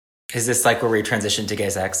Is this like where we transition to gay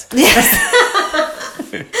sex?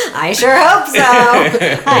 I sure hope so.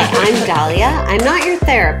 Hi, I'm Dahlia. I'm not your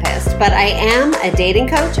therapist, but I am a dating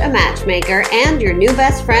coach, a matchmaker, and your new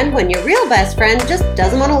best friend when your real best friend just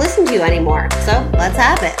doesn't want to listen to you anymore. So let's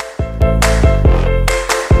have it.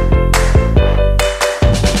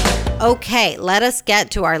 Okay, let us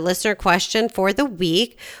get to our listener question for the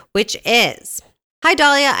week, which is... Hi,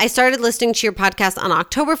 Dahlia. I started listening to your podcast on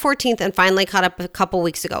October 14th and finally caught up a couple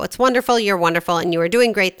weeks ago. It's wonderful. You're wonderful and you are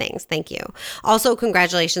doing great things. Thank you. Also,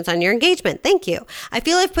 congratulations on your engagement. Thank you. I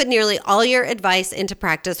feel I've put nearly all your advice into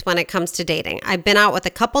practice when it comes to dating. I've been out with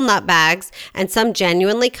a couple nutbags and some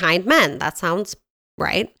genuinely kind men. That sounds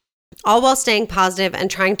right. All while staying positive and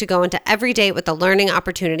trying to go into every date with a learning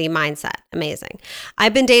opportunity mindset. Amazing.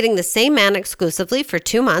 I've been dating the same man exclusively for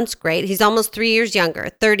 2 months. Great. He's almost 3 years younger,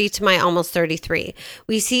 30 to my almost 33.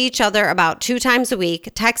 We see each other about 2 times a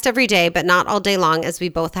week, text every day, but not all day long as we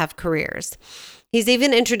both have careers. He's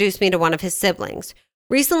even introduced me to one of his siblings.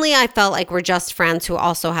 Recently, I felt like we're just friends who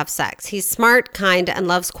also have sex. He's smart, kind, and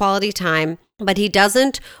loves quality time, but he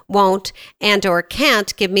doesn't, won't, and or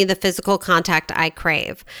can't give me the physical contact I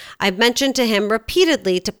crave. I've mentioned to him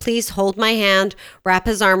repeatedly to please hold my hand, wrap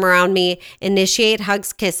his arm around me, initiate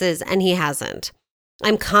hugs, kisses, and he hasn't.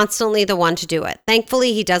 I'm constantly the one to do it.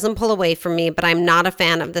 Thankfully, he doesn't pull away from me, but I'm not a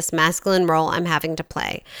fan of this masculine role I'm having to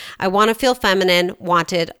play. I want to feel feminine,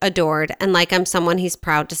 wanted, adored, and like I'm someone he's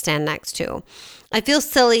proud to stand next to. I feel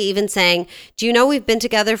silly even saying, do you know we've been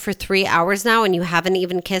together for 3 hours now and you haven't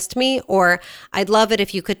even kissed me? Or I'd love it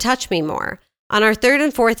if you could touch me more. On our 3rd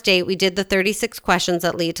and 4th date, we did the 36 questions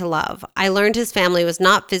that lead to love. I learned his family was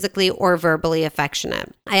not physically or verbally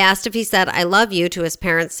affectionate. I asked if he said, I love you to his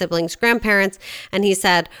parents, siblings, grandparents, and he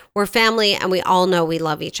said, we're family and we all know we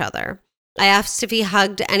love each other. I asked if he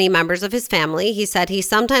hugged any members of his family. He said he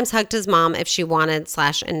sometimes hugged his mom if she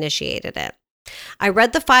wanted/initiated it. I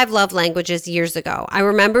read the 5 love languages years ago. I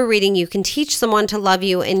remember reading you can teach someone to love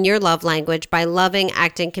you in your love language by loving,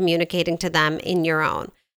 acting, communicating to them in your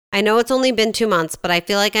own. I know it's only been 2 months, but I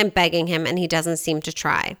feel like I'm begging him and he doesn't seem to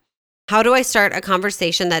try. How do I start a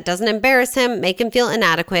conversation that doesn't embarrass him, make him feel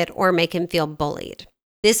inadequate, or make him feel bullied?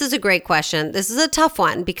 This is a great question. This is a tough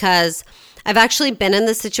one because I've actually been in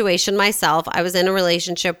this situation myself. I was in a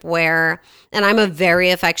relationship where, and I'm a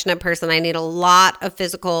very affectionate person. I need a lot of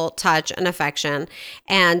physical touch and affection.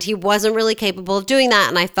 And he wasn't really capable of doing that.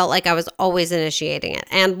 And I felt like I was always initiating it.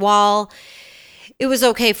 And while it was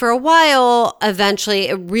okay for a while, eventually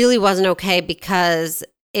it really wasn't okay because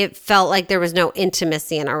it felt like there was no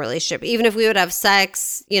intimacy in our relationship. Even if we would have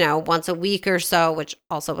sex, once a week or so, which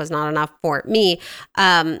also was not enough for me,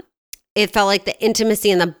 it felt like the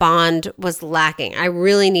intimacy and the bond was lacking. I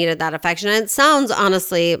really needed that affection. And it sounds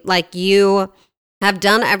honestly like you have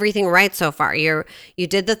done everything right so far. You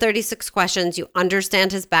did the 36 questions. You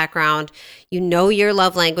understand his background. You know your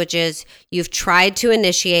love languages. You've tried to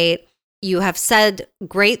initiate. You have said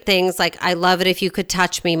great things like, I love it if you could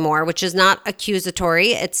touch me more, which is not accusatory.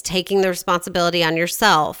 It's taking the responsibility on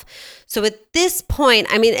yourself. So at this point,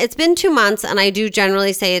 it's been 2 months and I do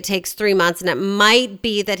generally say it takes 3 months and it might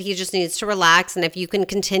be that he just needs to relax. And if you can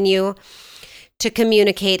continue to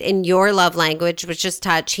communicate in your love language, which is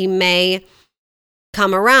touch, he may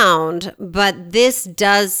come around. But this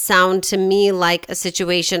does sound to me like a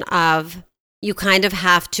situation of you kind of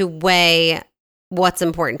have to weigh what's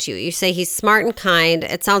important to you. You say he's smart and kind.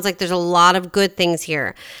 It sounds like there's a lot of good things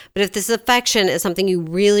here. But if this affection is something you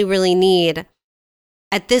really, really need,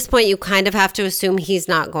 at this point, you kind of have to assume he's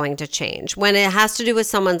not going to change. When it has to do with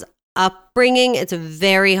someone's upbringing, it's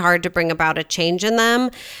very hard to bring about a change in them,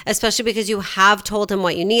 especially because you have told him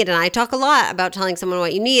what you need. And I talk a lot about telling someone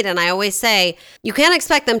what you need. And I always say, you can't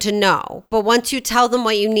expect them to know. But once you tell them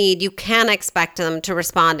what you need, you can expect them to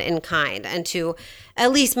respond in kind and to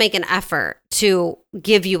at least make an effort to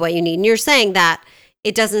give you what you need. And you're saying that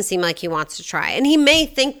it doesn't seem like he wants to try. And he may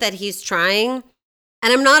think that he's trying.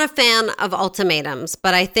 And I'm not a fan of ultimatums,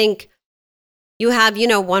 but I think you have,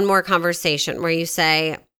 one more conversation where you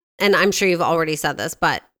say, and I'm sure you've already said this,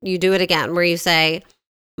 but you do it again, where you say,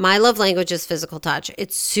 my love language is physical touch.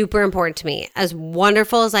 It's super important to me. As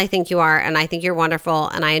wonderful as I think you are, and I think you're wonderful,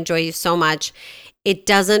 and I enjoy you so much, it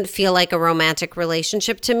doesn't feel like a romantic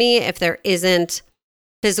relationship to me if there isn't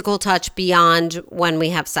physical touch beyond when we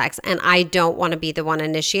have sex. And I don't want to be the one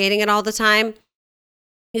initiating it all the time.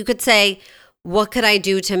 You could say, what could I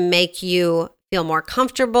do to make you feel more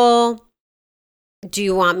comfortable? Do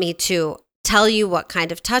you want me to tell you what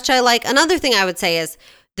kind of touch I like? Another thing I would say is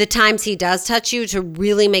the times he does touch you, to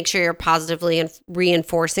really make sure you're positively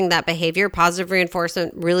reinforcing that behavior. Positive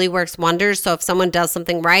reinforcement really works wonders. So if someone does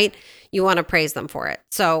something right, you want to praise them for it.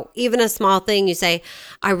 So even a small thing, you say,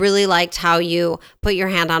 I really liked how you put your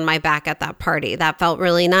hand on my back at that party. That felt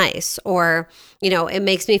really nice. Or, it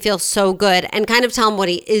makes me feel so good, and kind of tell him what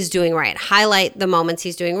he is doing right. Highlight the moments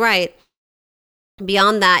he's doing right.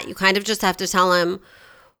 Beyond that, you kind of just have to tell him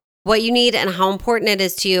what you need and how important it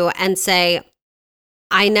is to you, and say,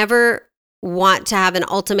 I never want to have an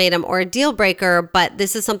ultimatum or a deal breaker, but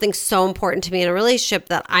this is something so important to me in a relationship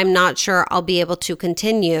that I'm not sure I'll be able to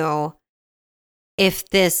continue if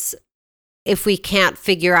we can't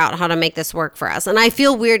figure out how to make this work for us. And I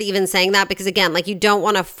feel weird even saying that, because again, like, you don't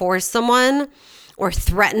want to force someone or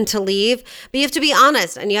threaten to leave, but you have to be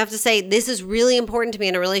honest, and you have to say, this is really important to me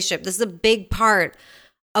in a relationship. This is a big part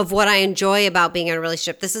of what I enjoy about being in a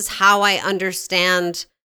relationship. This is how I understand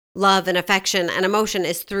love and affection and emotion,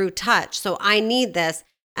 is through touch. So I need this,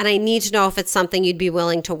 and I need to know if it's something you'd be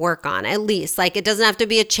willing to work on, at least. Like, it doesn't have to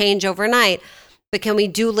be a change overnight, but can we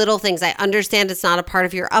do little things? I understand it's not a part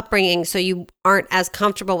of your upbringing, so you aren't as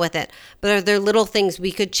comfortable with it, but are there little things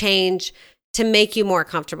we could change to make you more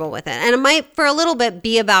comfortable with it? And it might, for a little bit,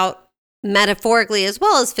 be about metaphorically as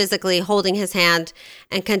well as physically holding his hand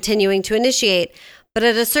and continuing to initiate. But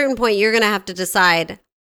at a certain point, you're going to have to decide,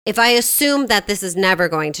 if I assume that this is never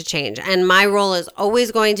going to change and my role is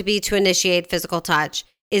always going to be to initiate physical touch,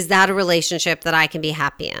 is that a relationship that I can be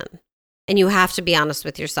happy in? And you have to be honest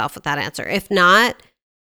with yourself with that answer. If not,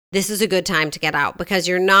 this is a good time to get out, because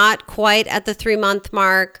you're not quite at the 3-month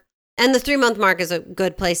mark. And the 3-month mark is a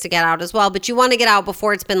good place to get out as well. But you want to get out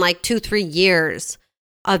before it's been like 2-3 years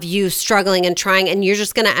of you struggling and trying, and you're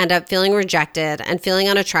just going to end up feeling rejected and feeling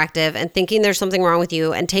unattractive and thinking there's something wrong with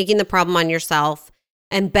you and taking the problem on yourself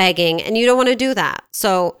and begging, and you don't want to do that.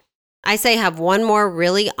 So I say, have one more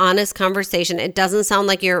really honest conversation. It doesn't sound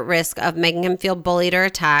like you're at risk of making him feel bullied or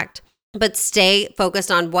attacked, but stay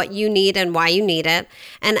focused on what you need and why you need it,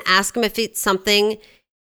 and ask him if it's something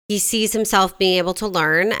he sees himself being able to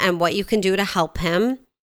learn and what you can do to help him,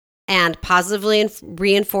 and positively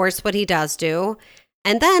reinforce what he does do.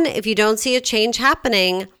 And then if you don't see a change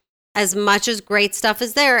happening, as much as great stuff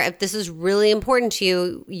is there, if this is really important to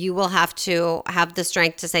you, you will have to have the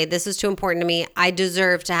strength to say, this is too important to me. I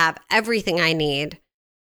deserve to have everything I need,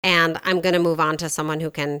 and I'm going to move on to someone who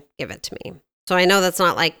can give it to me. So I know that's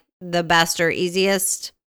not like the best or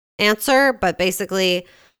easiest answer, but basically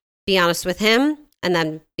be honest with him and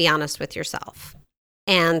then be honest with yourself.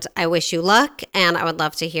 And I wish you luck, and I would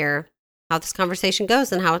love to hear how this conversation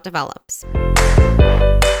goes and how it develops.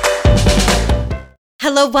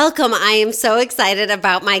 Hello, welcome. I am so excited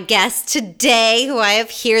about my guest today who I have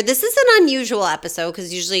here. This is an unusual episode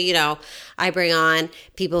because usually, I bring on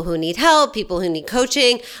people who need help, people who need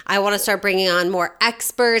coaching. I want to start bringing on more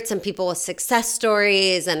experts and people with success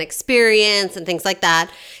stories and experience and things like that.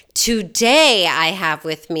 Today, I have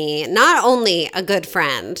with me not only a good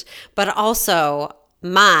friend, but also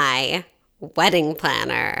my wedding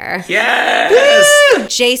planner. Yes! Woo!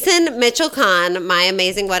 Jason Mitchell-Kahn, my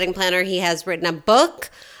amazing wedding planner. He has written a book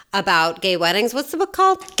about gay weddings. What's the book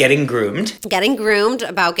called? Getting Groomed. Getting Groomed,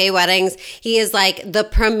 about gay weddings. He is like the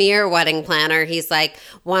premier wedding planner. He's like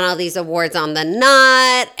won all these awards on the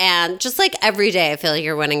Knot, and just like every day I feel like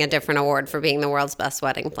you're winning a different award for being the world's best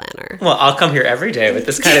wedding planner. Well, I'll come here every day with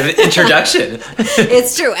this kind of introduction.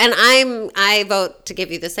 It's true. And I vote to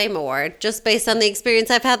give you the same award just based on the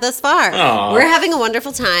experience I've had thus far. Aww. We're having a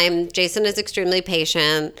wonderful time. Jason is extremely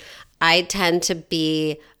patient. I tend to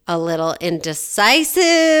be a little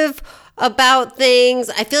indecisive about things.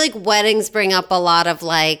 I feel like weddings bring up a lot of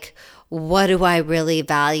like, what do I really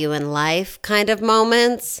value in life kind of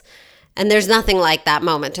moments. And there's nothing like that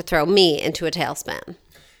moment to throw me into a tailspin.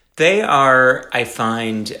 They are, I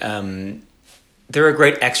find, they're a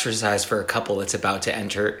great exercise for a couple that's about to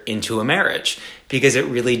enter into a marriage, because it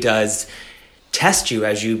really does test you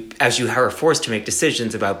as you are forced to make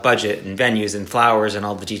decisions about budget and venues and flowers and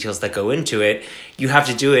all the details that go into it. You have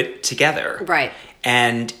to do it together. Right.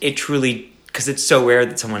 And it truly, because it's so rare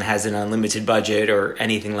that someone has an unlimited budget or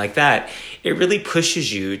anything like that, it really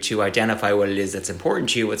pushes you to identify what it is that's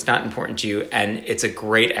important to you, what's not important to you, and it's a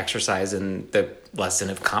great exercise in the lesson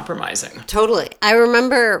of compromising. Totally. I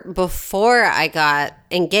remember before I got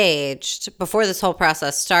engaged, before this whole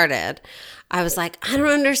process started, I was like, I don't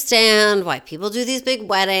understand why people do these big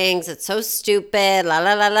weddings. It's so stupid, la,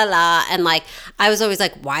 la, la, la, la. And like, I was always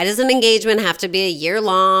like, why does an engagement have to be a year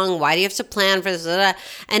long? Why do you have to plan for this? Blah, blah?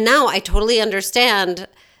 And now I totally understand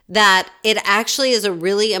that it actually is a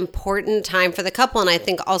really important time for the couple. And I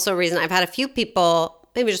think also a reason I've had a few people,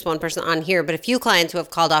 maybe just one person on here, but a few clients who have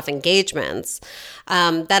called off engagements,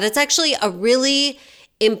 that it's actually a really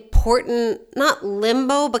important, not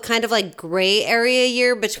limbo, but kind of like gray area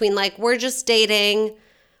year between like we're just dating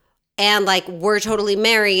and like we're totally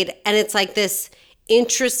married. And it's like this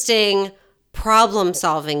interesting problem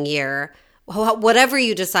solving year. Whatever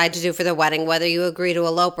you decide to do for the wedding, whether you agree to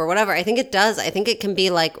elope or whatever, I think it does. I think it can be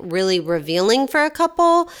like really revealing for a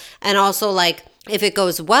couple. And also like if it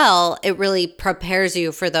goes well, it really prepares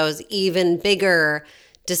you for those even bigger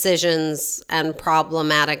decisions and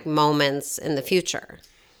problematic moments in the future.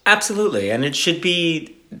 Absolutely. And it should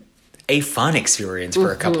be a fun experience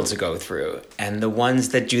for a couple to go through. And the ones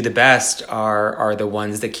that do the best are the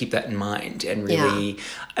ones that keep that in mind. And really,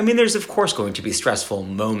 I mean, there's of course going to be stressful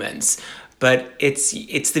moments, but it's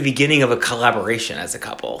the beginning of a collaboration as a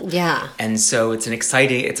couple. Yeah. And so it's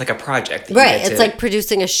like a project. Right. It's like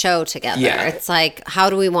producing a show together. Yeah. It's like, how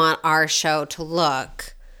do we want our show to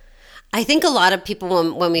look? I think a lot of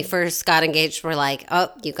people, when we first got engaged, were like, oh,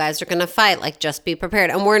 you guys are going to fight. Like, just be prepared.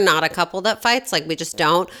 And we're not a couple that fights. Like, we just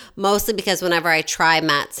don't. Mostly because whenever I try,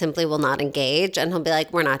 Matt simply will not engage. And he'll be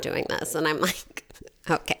like, we're not doing this. And I'm like,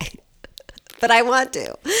 okay. But I want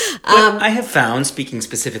to. I have found, speaking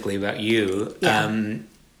specifically about you,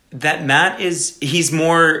 that Matt he's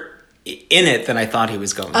more in it than I thought he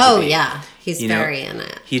was going to be. Oh, yeah. He's very in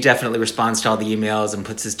it. He definitely responds to all the emails and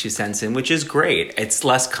puts his 2 cents in, which is great. It's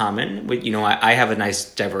less common. I have a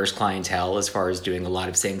nice diverse clientele as far as doing a lot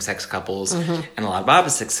of same-sex couples and a lot of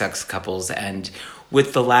opposite-sex couples. And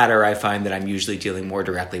with the latter, I find that I'm usually dealing more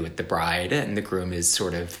directly with the bride, and the groom is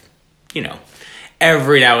sort of,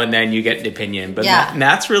 every now and then you get an opinion. But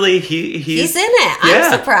Matt's really, he's in it.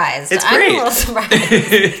 I'm surprised. It's great. I'm a little surprised.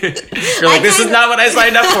 You're like, this is not what I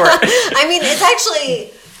signed up for. I mean, it's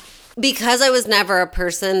actually... Because I was never a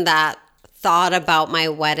person that thought about my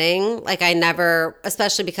wedding, like I never,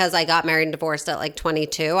 especially because I got married and divorced at like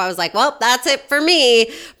 22, I was like, well, that's it for me.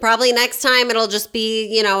 Probably next time it'll just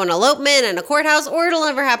be, an elopement and a courthouse, or it'll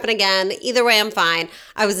never happen again. Either way, I'm fine.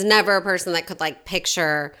 I was never a person that could like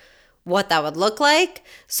picture what that would look like.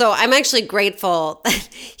 So I'm actually grateful that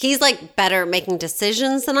he's like better at making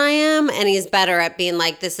decisions than I am. And he's better at being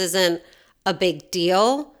like, this isn't a big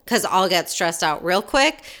deal. Because I'll get stressed out real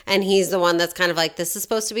quick. And he's the one that's kind of like, this is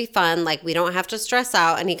supposed to be fun. Like, we don't have to stress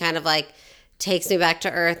out. And he kind of like takes me back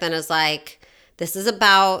to earth and is like, this is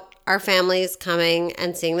about our families coming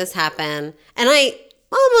and seeing this happen. And I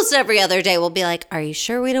almost every other day will be like, are you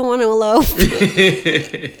sure we don't want to elope?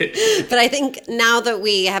 But I think now that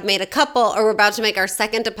we have made a couple, or we're about to make our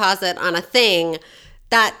second deposit on a thing,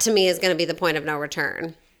 that to me is going to be the point of no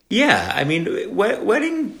return. Yeah, I mean,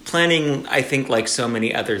 wedding planning, I think, like so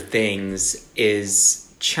many other things,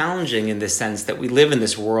 is challenging in the sense that we live in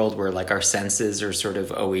this world where, like, our senses are sort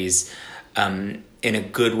of always, in a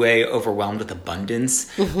good way, overwhelmed with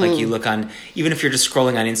abundance. Mm-hmm. Like, you look on, even if you're just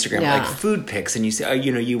scrolling on Instagram, like food pics, and you say,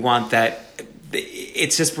 you want that.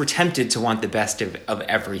 It's just, we're tempted to want the best of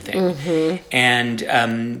everything. Mm-hmm.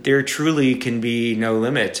 And there truly can be no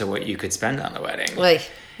limit to what you could spend on the wedding.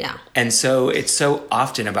 Yeah. And so it's so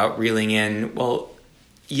often about reeling in, well,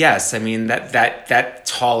 yes, I mean, that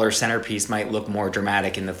taller centerpiece might look more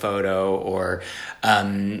dramatic in the photo, or,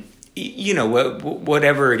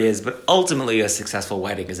 whatever it is. But ultimately, a successful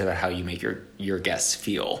wedding is about how you make your guests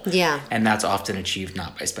feel. Yeah. And that's often achieved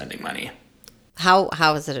not by spending money.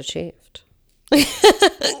 How is it achieved?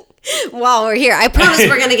 While we're here, I promise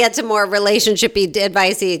we're going to get to more relationship-y,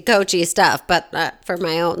 advice-y, coachy stuff, but for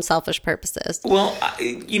my own selfish purposes. Well,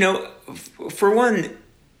 for one,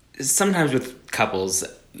 sometimes with couples,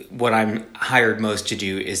 what I'm hired most to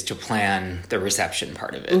do is to plan the reception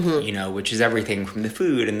part of it, which is everything from the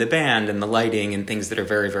food and the band and the lighting and things that are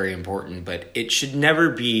very, very important. But it should never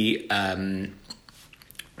be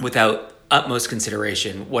without utmost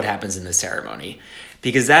consideration what happens in the ceremony,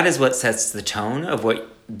 because that is what sets the tone of what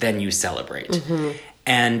then you celebrate. Mm-hmm.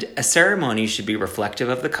 And a ceremony should be reflective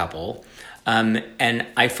of the couple. And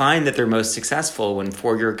I find that they're most successful when,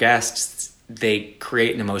 for your guests, they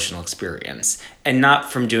create an emotional experience, and not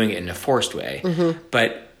from doing it in a forced way,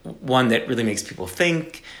 but one that really makes people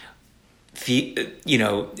think,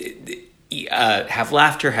 have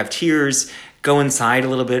laughter, have tears, go inside a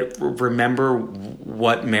little bit, remember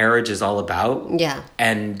what marriage is all about,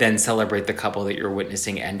 and then celebrate the couple that you're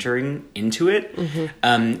witnessing entering into it.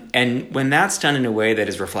 Mm-hmm. And when that's done in a way that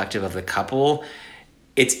is reflective of the couple,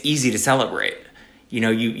 it's easy to celebrate.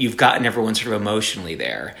 You've gotten everyone sort of emotionally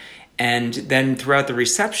there. And then throughout the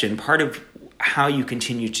reception, part of how you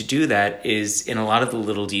continue to do that is in a lot of the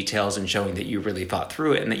little details and showing that you really thought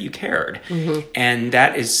through it and that you cared. Mm-hmm. And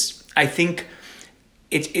that is, I think,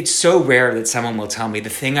 it's so rare that someone will tell me the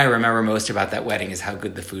thing I remember most about that wedding is how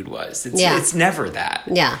good the food was. It's never that.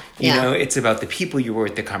 Yeah. You know, it's about the people you were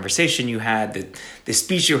with, the conversation you had, the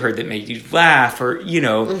speech you heard that made you laugh, or, you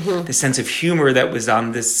know, the sense of humor that was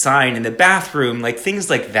on this sign in the bathroom. Like, things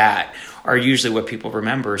like that are usually what people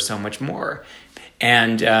remember so much more.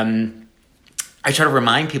 And I try to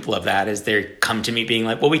remind people of that as they come to me being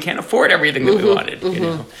like, well, we can't afford everything that we wanted, you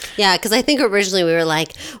know? Yeah, because I think originally we were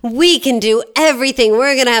like, we can do everything.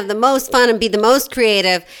 We're going to have the most fun and be the most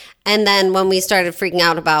creative. And then when we started freaking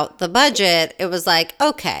out about the budget, it was like,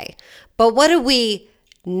 okay, but what do we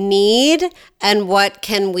need? And what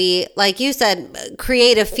can we, like you said,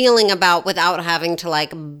 create a feeling about without having to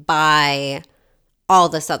like buy all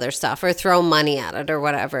this other stuff or throw money at it or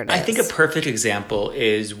whatever it is. I think a perfect example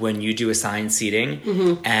is when you do assigned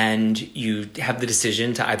seating and you have the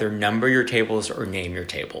decision to either number your tables or name your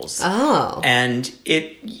tables. Oh. And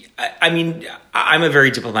I mean, I'm a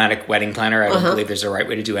very diplomatic wedding planner. I don't believe there's a right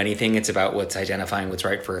way to do anything. It's about what's identifying what's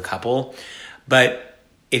right for a couple. But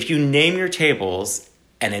if you name your tables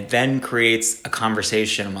and it then creates a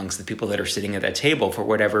conversation amongst the people that are sitting at that table for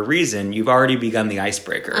whatever reason, you've already begun the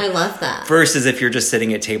icebreaker. I love that. Versus if you're just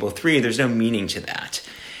sitting at table 3, there's no meaning to that.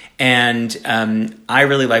 And I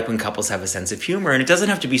really like when couples have a sense of humor, and it doesn't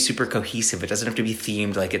have to be super cohesive. It doesn't have to be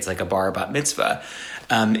themed like it's like a bar bat mitzvah.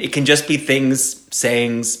 It can just be things,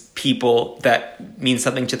 sayings, people that mean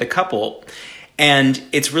something to the couple. And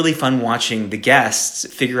it's really fun watching the guests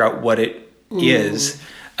figure out what it is.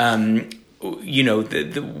 You know,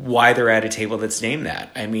 the why they're at a table that's named that.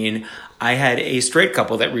 I mean, I had a straight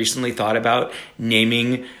couple that recently thought about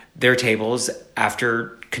naming their tables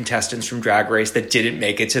after contestants from Drag Race that didn't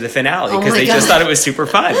make it to the finale because they just thought it was super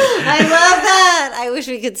fun. I love that. I wish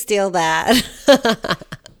we could steal that.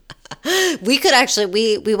 We could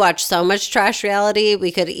actually, we watch so much trash reality,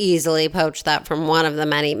 we could easily poach that from one of the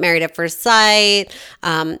many. Married at First Sight,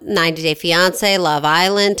 90 Day Fiance, Love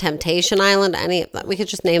Island, Temptation Island, we could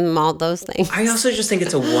just name them all those things. I also just think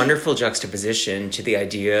it's a wonderful juxtaposition to the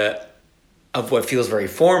idea of what feels very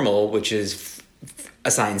formal, which is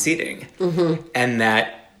assigned seating. And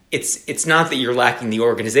that it's not that you're lacking the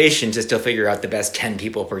organization to still figure out the best 10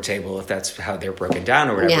 people per table if that's how they're broken down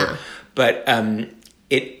or whatever. Yeah. But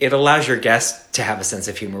it allows your guests to have a sense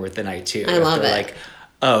of humor with the night too. I love it. Like,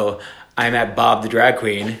 oh, I'm at Bob the drag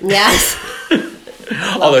queen. Yes.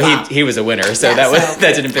 Although he was a winner, so that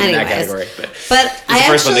didn't fit in that category. But I the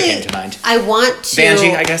first actually, one that came to mind. I want to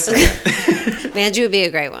Vanjie, I guess. Vanjie would be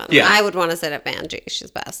a great one. Yeah. I would want to sit at Vanjie.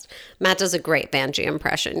 She's best. Matt does a great Vanjie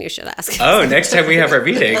impression. You should ask him. Oh, next time we have our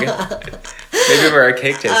meeting, maybe we're our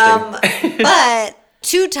cake tasting. But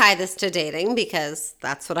to tie this to dating, because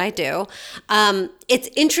that's what I do, it's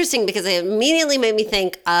interesting because it immediately made me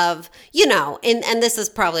think of, you know, and this is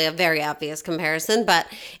probably a very obvious comparison, but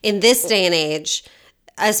in this day and age,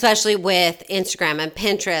 especially with Instagram and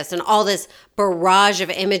Pinterest and all this barrage of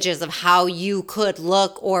images of how you could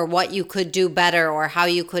look or what you could do better or how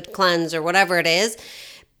you could cleanse or whatever it is,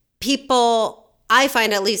 people, I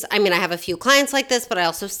find at least, I mean, I have a few clients like this, but I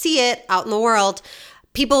also see it out in the world,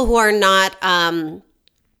 people who are not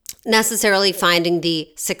necessarily finding the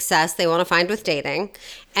success they want to find with dating.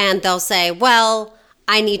 And they'll say, well,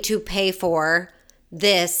 I need to pay for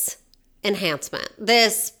this enhancement,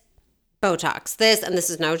 this Botox, this, and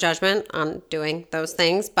this is no judgment on doing those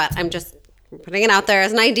things, but I'm just putting it out there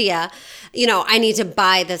as an idea. You know, I need to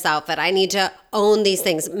buy this outfit. I need to own these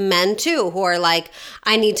things. Men too, who are like,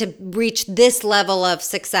 I need to reach this level of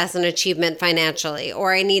success and achievement financially,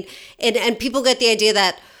 or I need, and people get the idea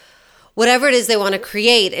that whatever it is they want to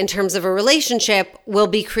create in terms of a relationship will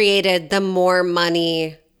be created the more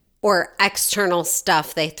money or external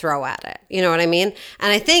stuff they throw at it. You know what I mean?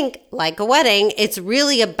 And I think, like a wedding, it's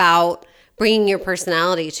really about bringing your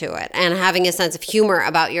personality to it and having a sense of humor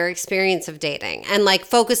about your experience of dating and like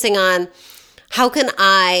focusing on how can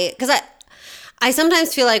because I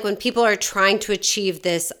sometimes feel like when people are trying to achieve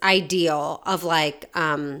this ideal of like,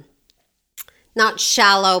 not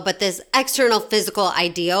shallow, but this external physical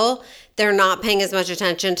ideal, they're not paying as much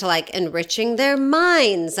attention to like enriching their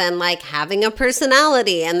minds and like having a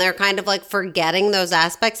personality, and they're kind of like forgetting those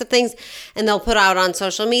aspects of things, and they'll put out on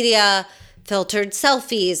social media filtered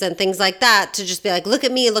selfies and things like that to just be like, look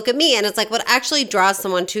at me, look at me. And it's like what actually draws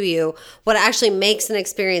someone to you, what actually makes an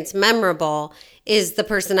experience memorable is the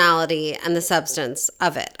personality and the substance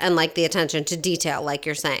of it and like the attention to detail, like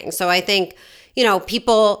you're saying. So I think, you know,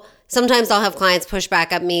 people, sometimes I'll have clients push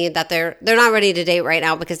back at me that they're not ready to date right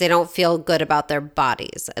now because they don't feel good about their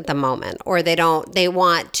bodies at the moment, or they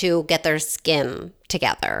want to get their skin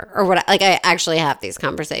together or what. Like, I actually have these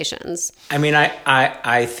conversations. I mean,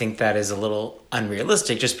 I think that is a little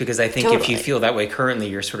unrealistic just because I think if you feel that way currently,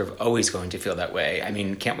 you're sort of always going to feel that way. I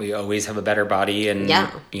mean, can't we always have a better body and,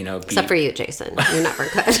 Except for you, Jason. You never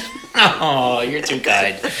could. Oh, you're too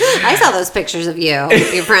kind. I saw those pictures of you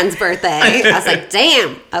at your friend's birthday. I was like,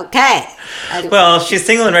 damn, okay. Well, she's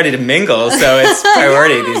single and ready to mingle, so it's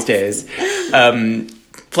priority these days.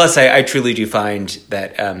 Plus, I truly do find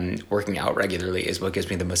that working out regularly is what gives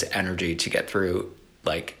me the most energy to get through,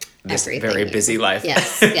 like, this very busy life.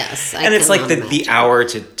 Yes, yes. And it's like the hour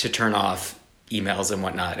to turn off emails and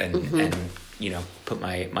whatnot and put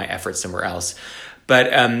my efforts somewhere else.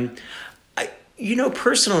 But,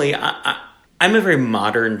 personally, I'm a very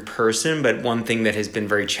modern person, but one thing that has been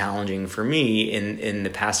very challenging for me in the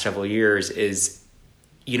past several years is,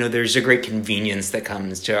 there's a great convenience that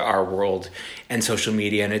comes to our world and social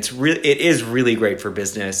media, and it is really great for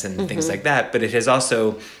business and things like that. But it has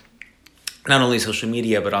also, not only social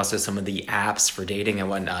media, but also some of the apps for dating and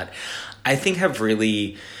whatnot, I think have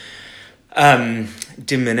really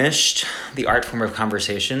diminished the art form of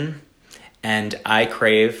conversation. And I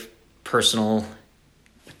crave personal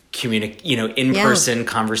in-person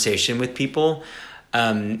conversation with people,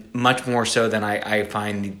 much more so than I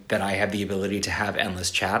find that I have the ability to have endless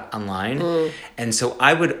chat online. And so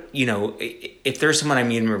I would, if there's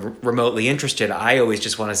someone remotely interested, I always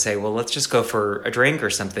just want to say, well, let's just go for a drink or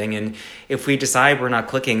something. And if we decide we're not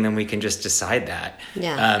clicking, then we can just decide that.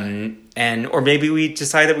 Yeah. Or maybe we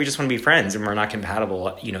decide that we just want to be friends and we're not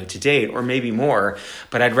compatible, to date, or maybe more.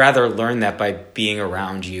 But I'd rather learn that by being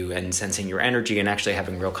around you and sensing your energy and actually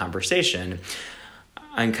having real conversation.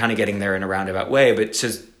 I'm kind of getting there in a roundabout way, but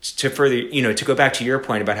to further, to go back to your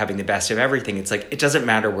point about having the best of everything, it's like, it doesn't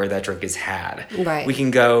matter where that drink is had. Right. We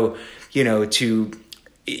can go, to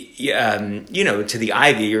the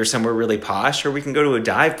Ivy or somewhere really posh, or we can go to a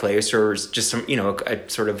dive place or just some, a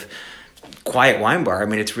sort of quiet wine bar. I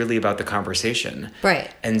mean, it's really about the conversation.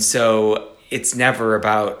 Right. And so it's never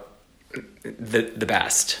about the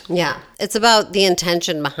best. Yeah. It's about the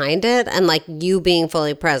intention behind it and like you being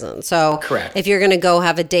fully present. So correct. If you're going to go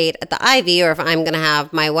have a date at the Ivy, or if I'm going to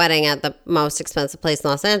have my wedding at the most expensive place in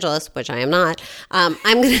Los Angeles, which I am not, I'm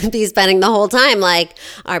going to be spending the whole time like,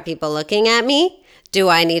 are people looking at me? Do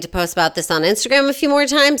I need to post about this on Instagram a few more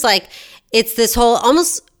times? Like, it's this whole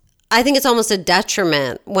I think it's almost a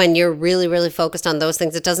detriment when you're really, really focused on those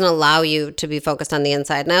things. It doesn't allow you to be focused on the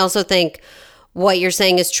inside. And I also think what you're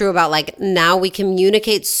saying is true about like, now we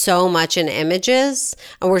communicate so much in images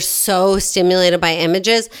and we're so stimulated by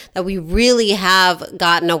images that we really have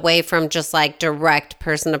gotten away from just like direct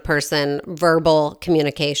person to person verbal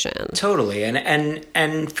communication. Totally.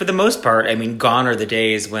 And for the most part, I mean, gone are the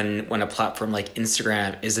days when a platform like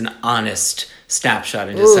Instagram is an honest snapshot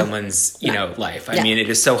into someone's, life. I mean, it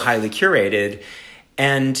is so highly curated.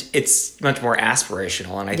 And it's much more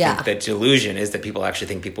aspirational. And I think the delusion is that people actually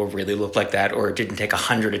think people really look like that, or it didn't take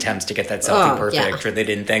 100 attempts to get that selfie perfect, or they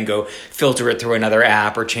didn't then go filter it through another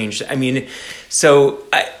app or change. I mean, so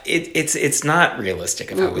it's not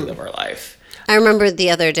realistic of how we live our life. I remember the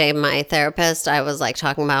other day, my therapist, I was like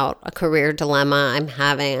talking about a career dilemma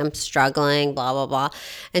I'm struggling, blah, blah, blah.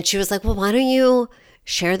 And she was like, well, why don't you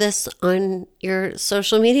share this on your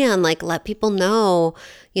social media and like let people know,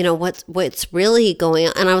 what's really going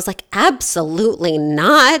on. And I was like, absolutely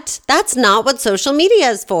not. That's not what social media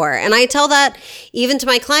is for. And I tell that even to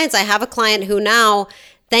my clients. I have a client who now,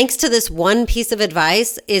 thanks to this one piece of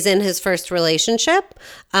advice, is in his first relationship.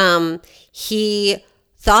 He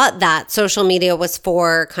thought that social media was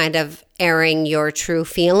for kind of airing your true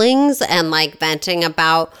feelings and like venting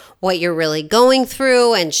about what you're really going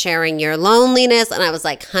through and sharing your loneliness. And I was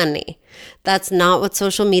like, honey, that's not what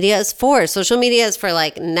social media is for. Social media is for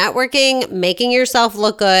like networking, making yourself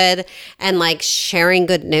look good, and like sharing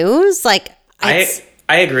good news. Like,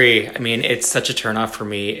 I agree. I mean, it's such a turnoff for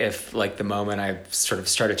me if like the moment I've sort of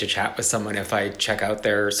started to chat with someone, if I check out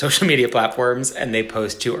their social media platforms and they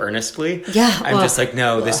post too earnestly, I'm just like,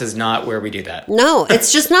 no, this is not where we do that. No,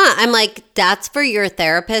 it's just not. I'm like, that's for your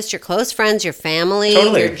therapist, your close friends, your family,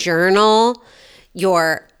 your journal,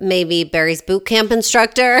 your maybe Barry's boot camp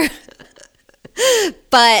instructor.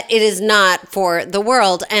 But it is not for the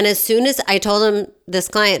world. And as soon as I told him, this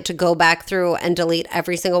client, to go back through and delete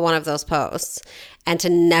every single one of those posts and to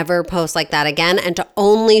never post like that again and to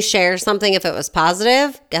only share something if it was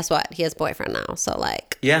positive, guess what? He has a boyfriend now. So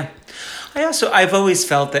like, yeah. I've always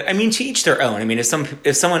felt that, I mean, to each their own. I mean, if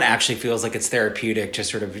someone actually feels like it's therapeutic to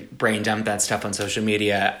sort of brain dump that stuff on social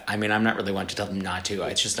media, I mean, I'm not really one to tell them not to.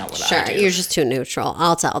 It's just not what I do. Sure, you're just too neutral.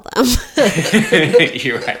 I'll tell them.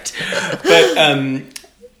 You're right. But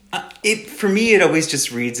For me, it always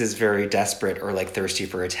just reads as very desperate or like thirsty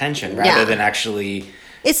for attention rather than actually.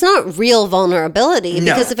 It's not real vulnerability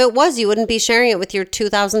No. because if it was, you wouldn't be sharing it with your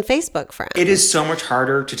 2,000 Facebook friends. It is so much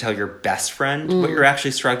harder to tell your best friend what you're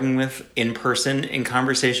actually struggling with in person in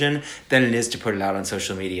conversation than it is to put it out on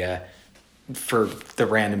social media for the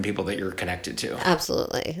random people that you're connected to.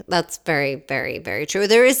 Absolutely. That's very, very, very true.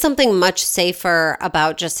 There is something much safer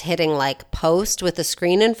about just hitting like post with a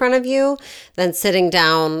screen in front of you than sitting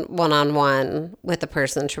down one-on-one with a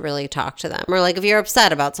person to really talk to them. Or like if you're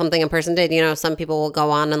upset about something a person did, some people will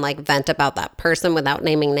go on and like vent about that person without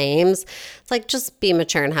naming names. It's like, just be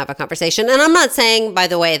mature and have a conversation. And I'm not saying, by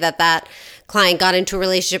the way, that client got into a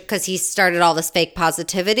relationship because he started all this fake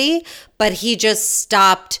positivity, but he just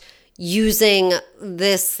stopped using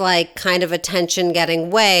this like kind of attention getting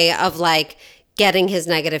way of like getting his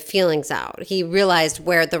negative feelings out. He realized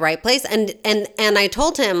where the right place and I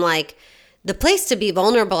told him like the place to be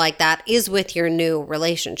vulnerable like that is with your new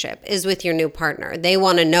relationship, is with your new partner. They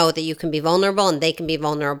want to know that you can be vulnerable and they can be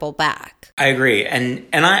vulnerable back. I agree. And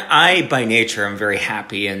I by nature am a very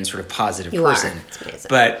happy and sort of positive person. It's amazing.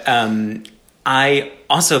 But I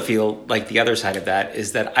also feel like the other side of that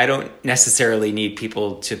is that I don't necessarily need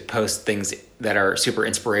people to post things that are super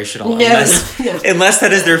inspirational unless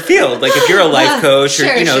that is their field. Like if you're a life coach or,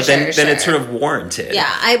 then it's sort of warranted. Yeah,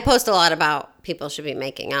 I post a lot about people should be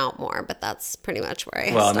making out more, but that's pretty much where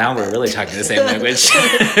I Well, now we're really talking the same language.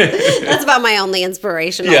 That's about my only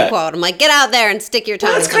inspirational quote. I'm like, get out there and stick your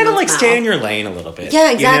tongue. Well, it's kind of like stay in your lane a little bit.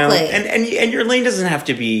 Yeah, exactly. And your lane doesn't have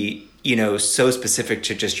to be so specific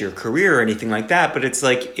to just your career or anything like that, but it's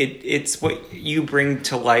like it's what you bring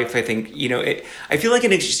to life. I think I feel like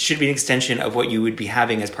it should be an extension of what you would be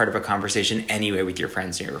having as part of a conversation anyway with your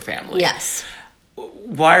friends and your family. Yes.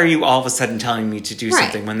 Why are you all of a sudden telling me to do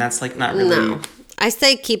something when that's like not really? No. I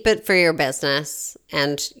say keep it for your business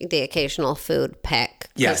and the occasional food pick.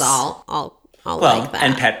 Yes. I'll like that.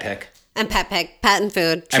 And pet pick. And pet pick, pet and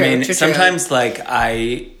food. True, sometimes like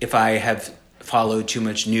if I have followed too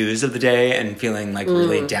much news of the day and feeling like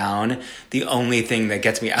really down, the only thing that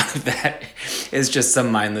gets me out of that is just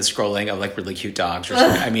some mindless scrolling of like really cute dogs or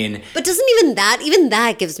something. I mean, but doesn't even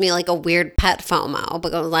that gives me like a weird pet FOMO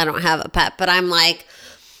because I don't have a pet, but I'm like,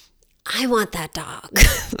 I want that dog.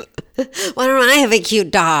 Why don't I have a cute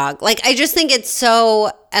dog? Like, I just think it's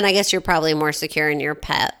so, and I guess you're probably more secure in your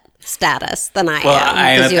pet status than I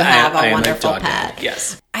am because you have a wonderful pet.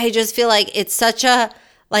 Yes. I just feel like it's such a,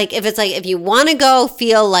 like, if you want to go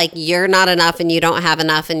feel like you're not enough and you don't have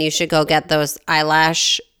enough and you should go get those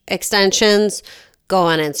eyelash extensions, go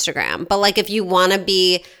on Instagram. But like, if you want to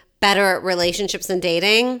be better at relationships and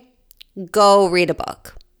dating, go read a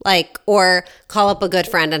book. Like, or call up a good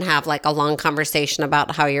friend and have like a long conversation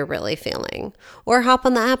about how you're really feeling. Or hop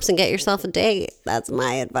on the apps and get yourself a date. That's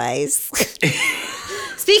my advice.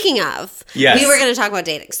 Speaking of, we were going to talk about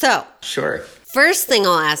dating. So, sure. First thing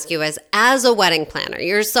I'll ask you is, as a wedding planner,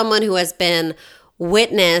 you're someone who has been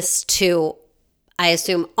witness to, I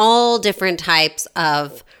assume, all different types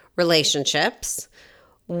of relationships.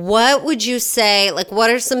 What would you say, like, what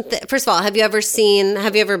are some, first of all, have you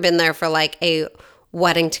ever been there for like a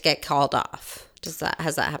wedding to get called off? Has that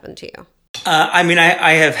happened to you? I mean,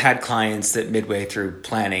 I have had clients that midway through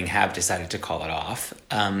planning have decided to call it off,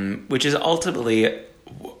 which is ultimately,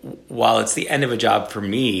 while it's the end of a job for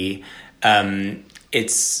me,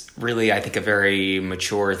 it's really, I think, a very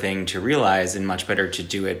mature thing to realize and much better to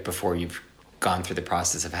do it before you've gone through the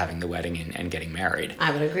process of having the wedding and getting married.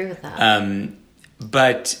 I would agree with that.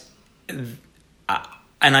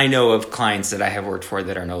 And I know of clients that I have worked for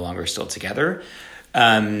that are no longer still together.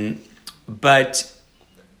 But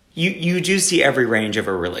you do see every range of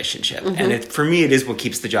a relationship. Mm-hmm. And for me, it is what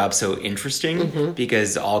keeps the job so interesting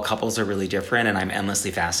because all couples are really different and I'm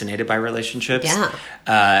endlessly fascinated by relationships.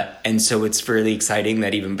 Yeah. And so it's really exciting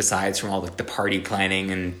that even besides from all the party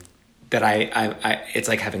planning and that I it's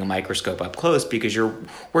like having a microscope up close because you're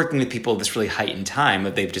working with people at this really heightened time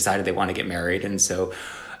that they've decided they want to get married. And so,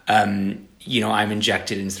 I'm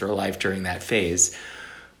injected into their life during that phase.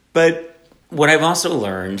 But what I've also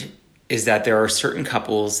learned is that there are certain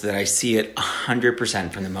couples that I see it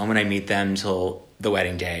 100% from the moment I meet them till the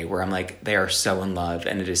wedding day where I'm like, they are so in love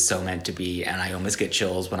and it is so meant to be. And I almost get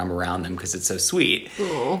chills when I'm around them because it's so sweet.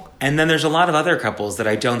 Aww. And then there's a lot of other couples that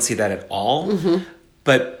I don't see that at all.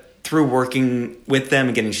 But through working with them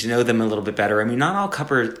and getting to know them a little bit better, I mean, not all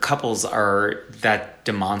couples are that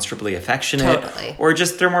demonstrably affectionate. Totally. Or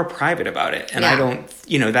just they're more private about it. And I don't,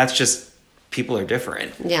 that's just, people are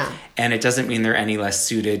different. Yeah. And it doesn't mean they're any less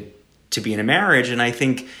suited to be in a marriage. And I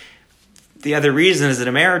think the other reason is that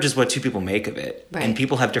a marriage is what two people make of it. Right. And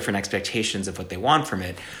people have different expectations of what they want from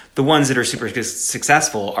it. The ones that are super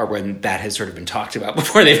successful are when that has sort of been talked about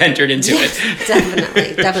before they've entered into it.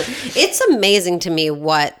 Definitely. It's amazing to me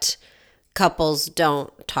what couples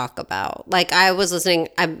don't talk about. Like, I was listening,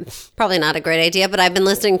 I'm probably not a great idea, but I've been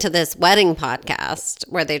listening to this wedding podcast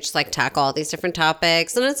where they just like tackle all these different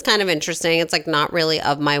topics, and it's kind of interesting. It's like not really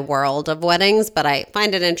of my world of weddings, but I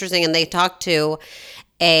find it interesting. And they talk to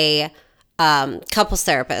a couples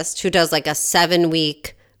therapist who does like a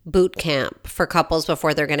 7-week boot camp for couples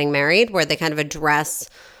before they're getting married, where they kind of address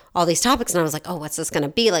all these topics. And I was like, oh, what's this going to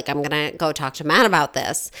be? Like, I'm going to go talk to Matt about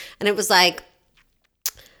this. And it was like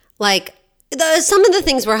some of the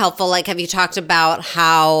things were helpful. Like, have you talked about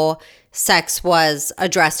how sex was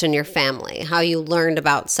addressed in your family, how you learned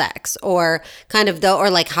about sex, or kind of or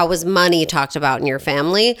like how was money talked about in your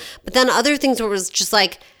family? But then other things were was just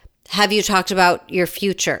like, have you talked about your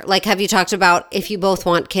future? Like, have you talked about if you both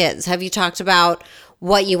want kids? Have you talked about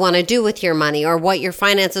what you want to do with your money, or what your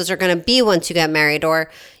finances are going to be once you get married, or,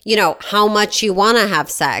 you know, how much you want to have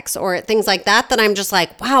sex, or things like that, that I'm just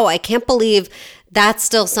like, wow, I can't believe that's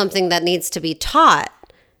still something that needs to be taught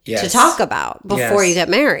to talk about before you get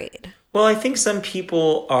married. Well, I think some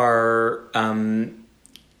people are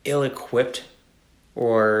ill-equipped,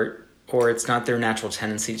 or it's not their natural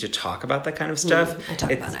tendency to talk about that kind of stuff. I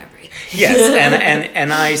talk about everything. Yes,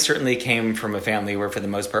 and I certainly came from a family where, for the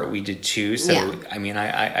most part, we did too. So, yeah. I mean,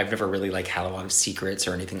 I've never really like had a lot of secrets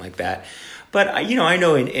or anything like that. But, I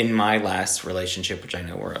know in my last relationship, which I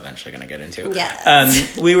know we're eventually going to get into,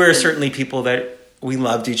 yes. We were certainly people that we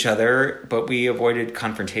loved each other, but we avoided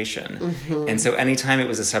confrontation. Mm-hmm. And so anytime it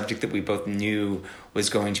was a subject that we both knew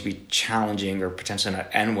was going to be challenging or potentially not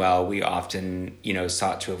end well, we often,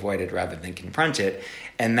 sought to avoid it rather than confront it.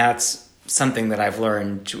 And that's something that I've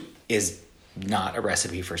learned is not a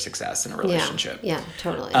recipe for success in a relationship. Yeah,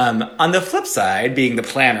 totally. On the flip side, being the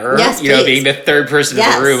planner, yes, being the third person in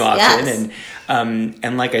the room often. Yes.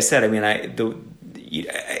 And like I said, I mean,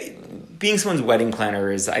 being someone's wedding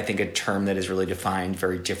planner is, I think, a term that is really defined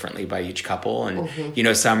very differently by each couple. And,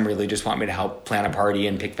 mm-hmm. Some really just want me to help plan a party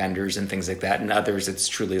and pick vendors and things like that. And others, it's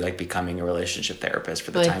truly like becoming a relationship therapist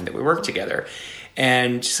for the time that we work together.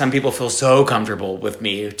 And some people feel so comfortable with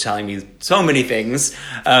me telling me so many things.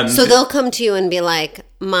 So they'll come to you and be like,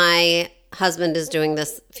 my husband is doing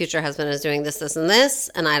this, future husband is doing this, this, and this,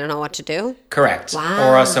 and I don't know what to do? Correct. Wow.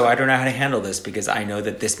 Or also, I don't know how to handle this because I know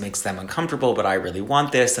that this makes them uncomfortable, but I really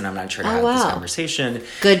want this, and I'm not sure to have this conversation.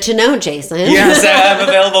 Good to know, Jason. Yes, I'm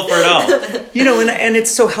available for it all. And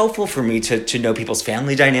it's so helpful for me to know people's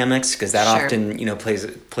family dynamics, because that often,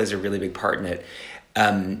 plays a really big part in it.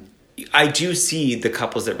 I do see the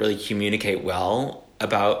couples that really communicate well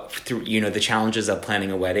about the challenges of planning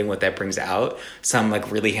a wedding, what that brings out. Some like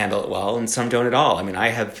really handle it well, and some don't at all. I mean, I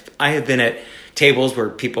have been at tables where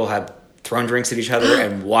people have thrown drinks at each other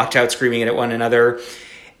and walked out screaming at one another,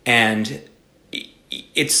 and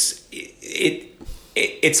it's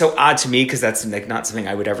so odd to me because that's like not something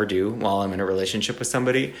I would ever do while I'm in a relationship with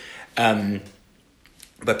somebody.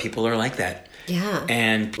 But people are like that. Yeah.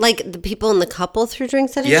 And like the people in the couple threw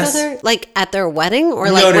drinks at yes. each other? Like at their wedding?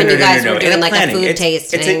 Or like when you guys were doing like a food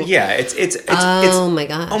tasting? It's oh my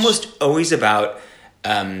gosh. Almost always about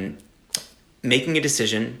making a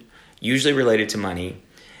decision, usually related to money,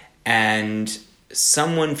 and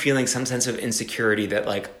someone feeling some sense of insecurity that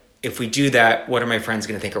like, if we do that, what are my friends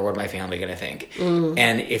going to think or what are my family going to think? Mm.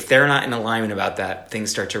 And if they're not in alignment about that,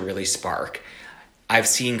 things start to really spark. I've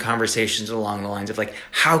seen conversations along the lines of like,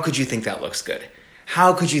 how could you think that looks good?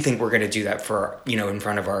 How could you think we're going to do that for, in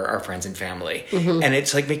front of our friends and family? Mm-hmm. And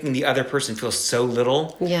it's like making the other person feel so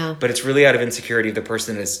little. Yeah. But it's really out of insecurity of the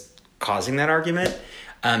person is causing that argument.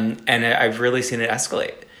 And I've really seen it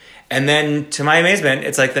escalate. And then to my amazement,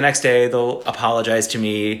 it's like the next day they'll apologize to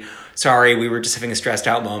me. Sorry, we were just having a stressed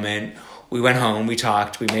out moment. We went home, we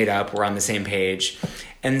talked, we made up, we're on the same page.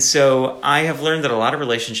 And so I have learned that a lot of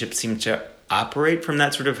relationships seem to operate from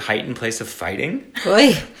that sort of heightened place of fighting.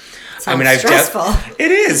 Boy, sounds stressful.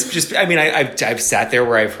 It is. Just, I've sat there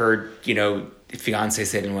where I've heard, fiancés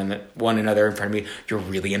say to one another in front of me, "You're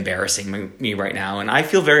really embarrassing me right now," and I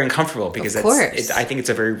feel very uncomfortable because I think it's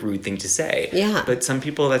a very rude thing to say. Yeah. But some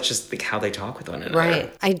people, that's just like how they talk with one another.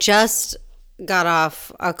 Right. I just got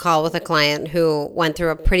off a call with a client who went through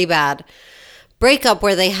a pretty bad breakup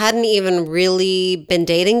where they hadn't even really been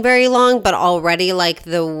dating very long, but already like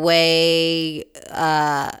the way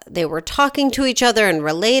they were talking to each other and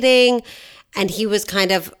relating, and he was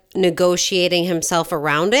kind of negotiating himself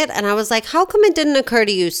around it. And I was like, how come it didn't occur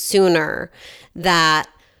to you sooner that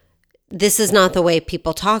this is not the way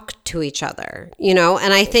people talk to each other, you know?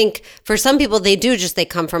 And I think for some people, they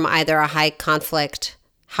come from either a high conflict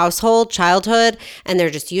household, childhood, and they're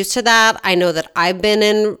just used to that. I know that I've been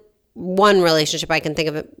in one relationship, I can think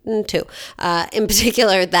of it, two, in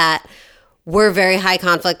particular, that we're very high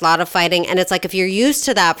conflict, a lot of fighting. And it's like, if you're used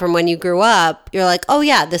to that from when you grew up, you're like, oh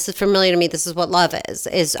yeah, this is familiar to me. This is what love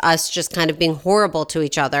is us just kind of being horrible to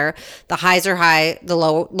each other. The highs are high, the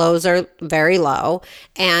lows are very low.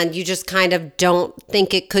 And you just kind of don't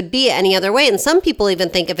think it could be any other way. And some people even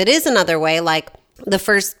think if it is another way, like the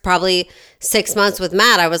first probably 6 months with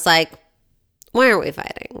Matt, I was like, why aren't we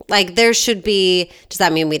fighting? Like, there should be, does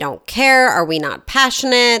that mean we don't care? Are we not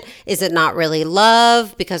passionate? Is it not really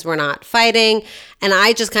love because we're not fighting? And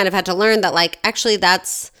I just kind of had to learn that, like, actually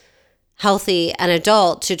that's healthy and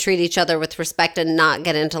adult to treat each other with respect and not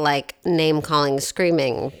get into like name calling,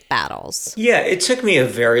 screaming battles. Yeah, it took me a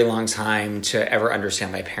very long time to ever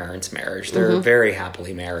understand my parents' marriage. They're very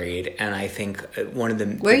happily married, and I think one of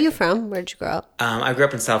them. Where are you from? Where'd you grow up? I grew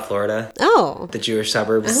up in South Florida. Oh, the Jewish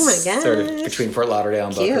suburbs. Oh my gosh. Sort of between Fort Lauderdale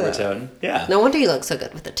and Boca Raton. Yeah. No wonder you look so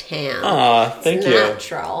good with the tan. Aw, thank you.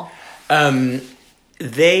 Natural.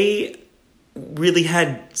 They really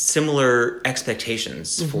had similar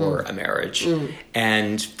expectations for a marriage,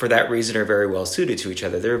 and for that reason are very well suited to each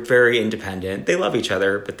other. They're very independent. They love each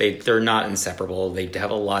other, but they're not inseparable. They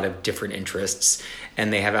have a lot of different interests,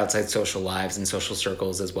 and they have outside social lives and social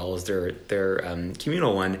circles as well as their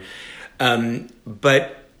communal one.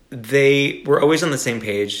 But they were always on the same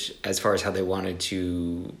page as far as how they wanted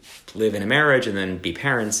to live in a marriage and then be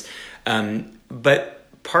parents. But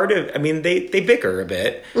part of, I mean, they bicker a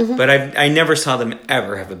bit, but I never saw them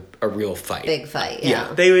ever have a real fight. Big fight,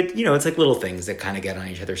 yeah. They would, it's like little things that kind of get on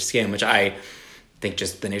each other's skin, which I think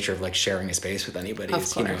just the nature of like sharing a space with anybody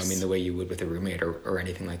is, the way you would with a roommate or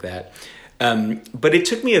anything like that. But it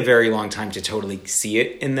took me a very long time to totally see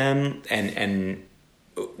it in them and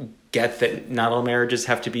get that not all marriages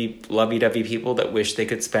have to be lovey-dovey people that wish they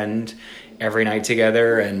could spend every night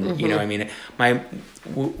together. And,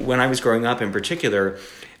 when I was growing up in particular,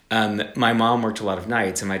 my mom worked a lot of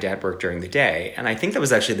nights and my dad worked during the day. And I think that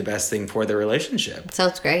was actually the best thing for their relationship.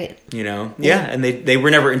 Sounds great. Yeah. And they were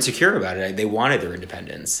never insecure about it. They wanted their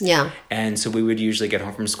independence. Yeah. And so we would usually get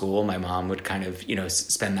home from school. My mom would kind of,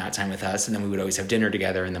 spend that time with us. And then we would always have dinner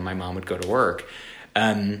together. And then my mom would go to work.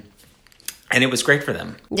 And it was great for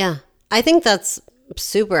them. Yeah. I think that's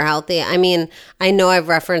super healthy. I mean, I know I've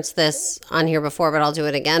referenced this on here before, but I'll do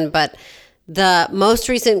it again. But the most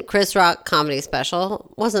recent Chris Rock comedy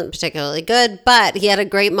special wasn't particularly good, but he had a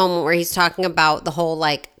great moment where he's talking about the whole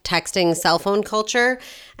like texting cell phone culture.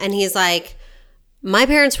 And he's like, my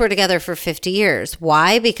parents were together for 50 years.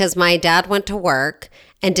 Why? Because my dad went to work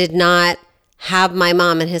and did not have my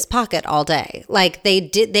mom in his pocket all day. Like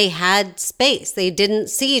they had space. They didn't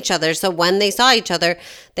see each other. So when they saw each other,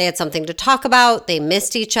 they had something to talk about. They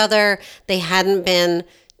missed each other. They hadn't been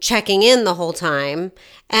checking in the whole time.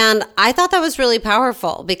 And I thought that was really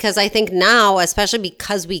powerful because I think now, especially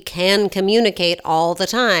because we can communicate all the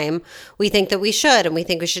time, we think that we should, and we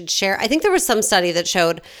think we should share. I think there was some study that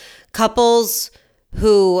showed couples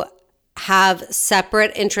who have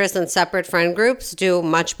separate interests and separate friend groups do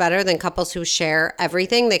much better than couples who share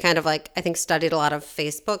everything. They kind of I think studied a lot of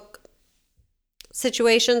Facebook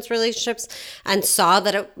situations, relationships, and saw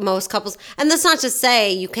that most couples, and that's not to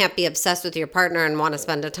say you can't be obsessed with your partner and want to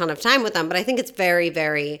spend a ton of time with them, but I think it's very,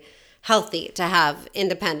 very healthy to have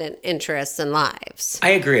independent interests and lives. I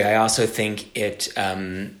agree. I also think it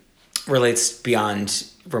relates beyond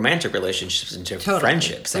romantic relationships into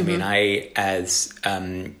friendships. I mean, I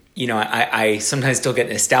sometimes still get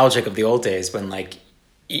nostalgic of the old days when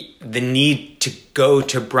the need to go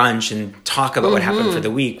to brunch and talk about what happened for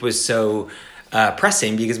the week was so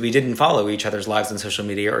pressing because we didn't follow each other's lives on social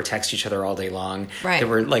media or text each other all day long. Right. They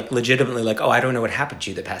were legitimately oh, I don't know what happened to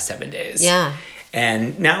you the past 7 days. Yeah.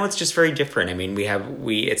 And now it's just very different. I mean,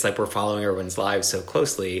 it's like we're following everyone's lives so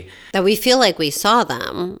closely that we feel like we saw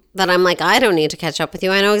them, that I'm like, I don't need to catch up with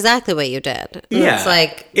you. I know exactly what you did. And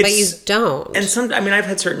but you don't. And I've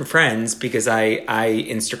had certain friends because I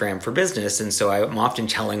Instagram for business. And so I'm often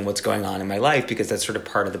telling what's going on in my life because that's sort of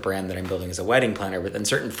part of the brand that I'm building as a wedding planner. But then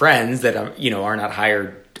certain friends that, are not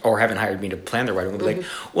hired or haven't hired me to plan their wedding will be like,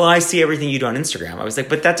 well, I see everything you do on Instagram. I was like,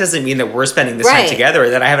 but that doesn't mean that we're spending this time together or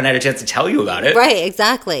that I haven't had a chance to tell you about it. Right,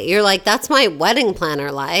 exactly. You're like, that's my wedding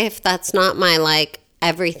planner life. That's not my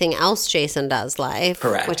everything else Jason does life.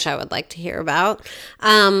 Correct. Which I would like to hear about.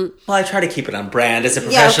 Well, I try to keep it on brand as a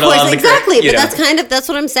professional. Yeah, of course, exactly. But that's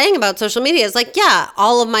what I'm saying about social media. It's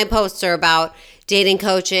all of my posts are about dating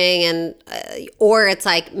coaching and or it's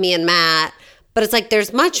like me and Matt. But it's like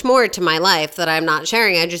there's much more to my life that I'm not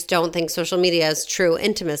sharing. I just don't think social media is true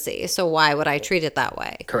intimacy. So why would I treat it that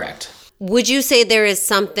way? Correct. Would you say there is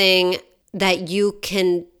something that you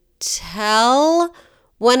can tell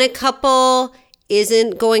when a couple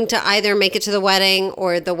isn't going to either make it to the wedding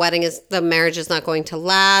or the marriage is not going to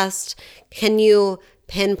last? Can you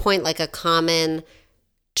pinpoint like a common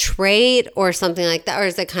trait or something like that? Or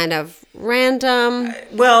is it kind of random?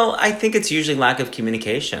 Well, I think it's usually lack of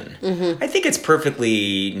communication. I think it's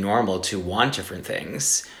perfectly normal to want different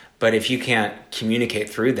things. But if you can't communicate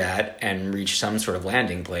through that and reach some sort of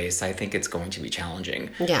landing place, I think it's going to be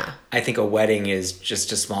challenging. Yeah. I think a wedding is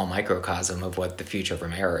just a small microcosm of what the future of a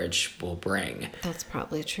marriage will bring. That's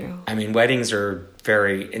probably true. I mean, weddings are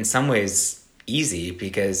very, in some ways, easy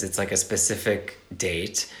because it's like a specific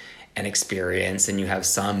date and experience, and you have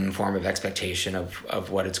some form of expectation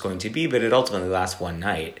of what it's going to be, but it ultimately lasts one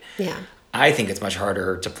night. Yeah. I think it's much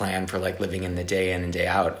harder to plan for like living in the day in and day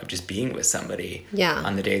out of just being with somebody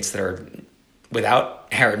on the dates that are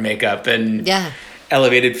without hair and makeup and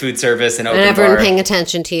elevated food service and open everyone bar. paying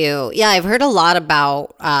attention to you. Yeah, I've heard a lot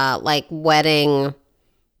about like wedding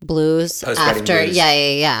blues Post-wedding after. blues.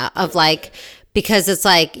 Yeah. Of like, because it's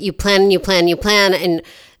like you plan, and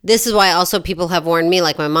this is why also people have warned me,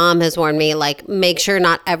 like my mom has warned me, like make sure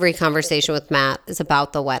not every conversation with Matt is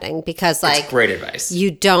about the wedding because like It's great advice. you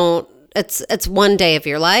don't. It's one day of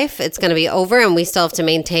your life. It's going to be over, and we still have to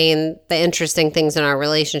maintain the interesting things in our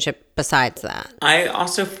relationship besides that. I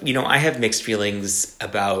also, I have mixed feelings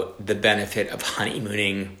about the benefit of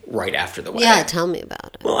honeymooning right after the wedding. Yeah, tell me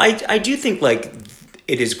about it. Well, I do think like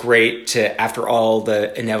it is great to, after all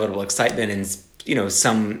the inevitable excitement and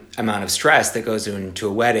some amount of stress that goes into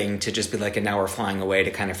a wedding, to just be like, and now we're flying away,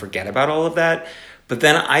 to kind of forget about all of that. But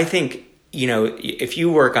then I think, if you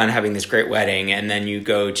work on having this great wedding and then you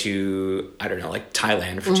go to, I don't know, like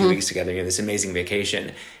Thailand for 2 weeks together, you have this amazing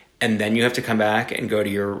vacation, and then you have to come back and go to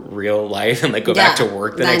your real life and like go back to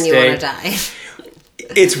work the next day. Then you want to die.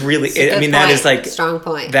 It's really, that is like, strong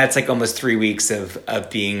point. That's like almost 3 weeks of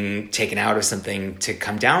being taken out of something to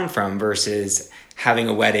come down from, versus having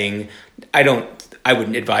a wedding. I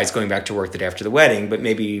wouldn't advise going back to work the day after the wedding, but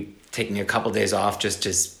maybe taking a couple days off just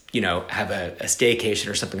to, have a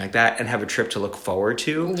staycation or something like that, and have a trip to look forward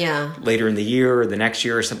to later in the year or the next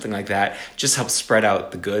year or something like that. Just helps spread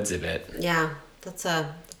out the goods of it. Yeah, that's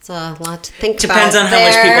a lot to think Depends about. on how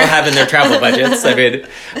much people have in their travel budgets. I mean,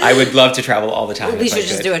 I would love to travel all the time. We should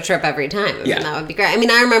just do a trip every time. Yeah. That would be great. I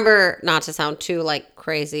mean, I remember, not to sound too like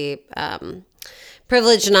crazy,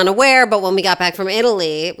 privileged and unaware, but when we got back from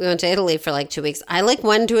Italy, we went to Italy for like 2 weeks. I like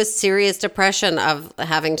went into a serious depression of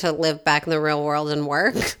having to live back in the real world and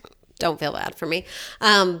work. Don't feel bad for me.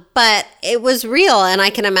 But it was real. And I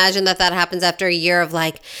can imagine that happens after a year of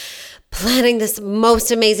like planning this most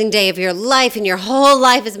amazing day of your life, and your whole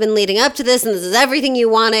life has been leading up to this, and this is everything you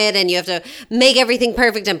wanted, and you have to make everything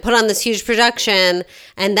perfect and put on this huge production,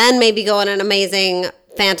 and then maybe go on an amazing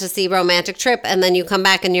fantasy romantic trip. And then you come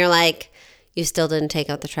back and you're like, you still didn't take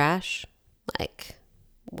out the trash? Like,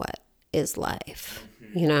 what is life?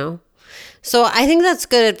 So I think that's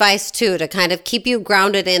good advice too, to kind of keep you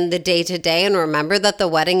grounded in the day to day, and remember that the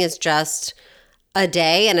wedding is just a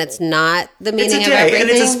day, and it's not the meaning of everything. It's a day, and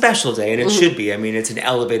it's a special day, and it should be. I mean, it's an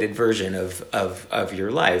elevated version of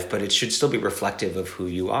your life, but it should still be reflective of who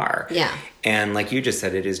you are. Yeah. And like you just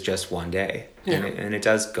said, it is just one day, and it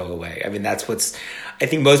does go away. I mean, I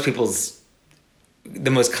think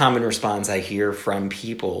the most common response I hear from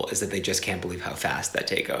people is that they just can't believe how fast that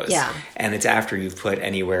day goes. Yeah. And it's after you've put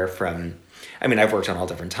anywhere from, I've worked on all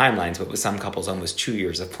different timelines, but with some couples, almost 2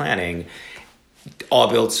 years of planning, all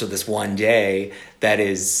builds to this one day that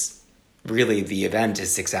is really, the event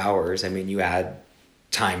is 6 hours. You add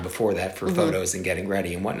time before that for photos and getting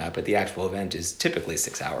ready and whatnot, but the actual event is typically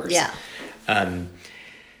 6 hours. Yeah.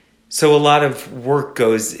 So a lot of work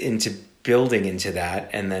goes into building into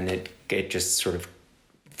that, and then it just sort of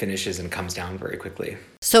finishes and comes down very quickly.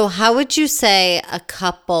 So how would you say a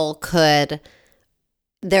couple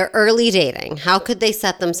their early dating, how could they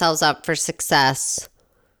set themselves up for success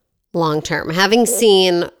long term? Having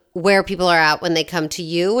seen where people are at when they come to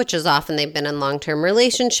you, which is often they've been in long-term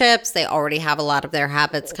relationships, they already have a lot of their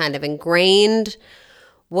habits kind of ingrained.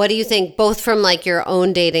 What do you think, both from like your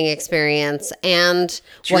own dating experience and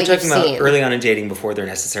so what you've seen? You're talking about early on in dating before they're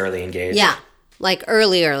necessarily engaged? Yeah, like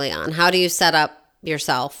early on. How do you set up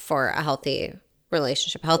yourself for a healthy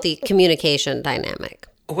relationship, healthy communication dynamic?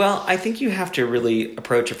 Well, I think you have to really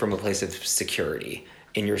approach it from a place of security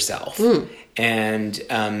in yourself. And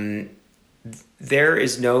there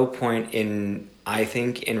is no point in I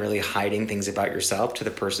think, in really hiding things about yourself to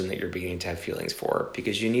the person that you're beginning to have feelings for,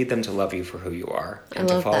 because you need them to love you for who you are and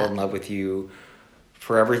to fall in love with you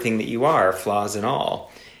for everything that you are, flaws and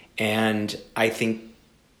all. And I think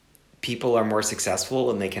people are more successful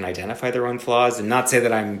and they can identify their own flaws, and not say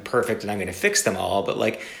that I'm perfect and I'm going to fix them all, but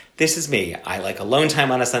like, this is me. I like alone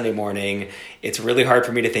time on a Sunday morning. It's really hard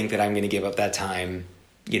for me to think that I'm going to give up that time.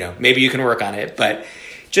 You know, maybe you can work on it, but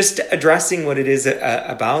just addressing what it is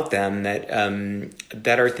about them that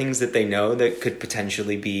are things that they know that could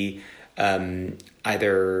potentially be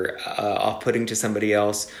either off-putting to somebody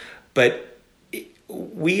else. But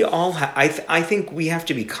we all I think we have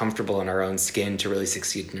to be comfortable in our own skin to really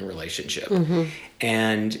succeed in a relationship. Mm-hmm.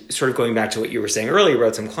 And sort of going back to what you were saying earlier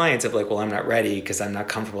about some clients of like, well, I'm not ready because I'm not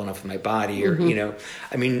comfortable enough with my body, or, you know,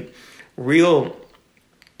 I mean, real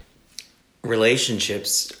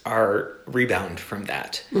relationships are rebound from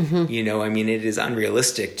that. Mm-hmm. You know, I mean, it is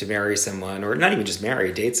unrealistic to marry someone, or not even just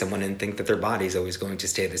marry, date someone and think that their body's always going to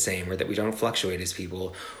stay the same, or that we don't fluctuate as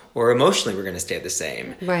people, or emotionally we're going to stay the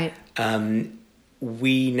same. Right.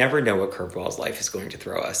 We never know what curveballs life is going to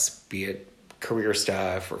throw us, be it career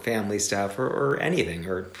stuff or family stuff or anything,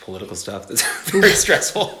 or political stuff that's very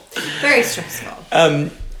stressful. Very stressful.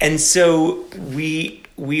 And so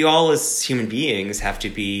we all as human beings have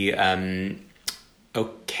to be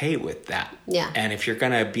okay with that. Yeah. And if you're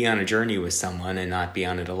going to be on a journey with someone and not be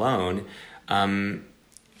on it alone,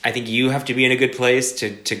 I think you have to be in a good place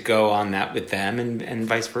to go on that with them, and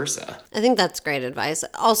vice versa. I think that's great advice.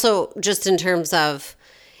 Also, just in terms of,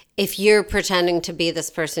 if you're pretending to be this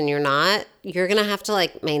person you're not, you're going to have to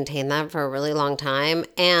like maintain that for a really long time.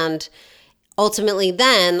 And ultimately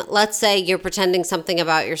then, let's say you're pretending something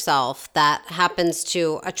about yourself that happens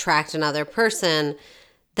to attract another person,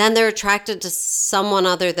 then they're attracted to someone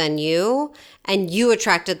other than you, and you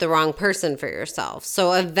attracted the wrong person for yourself.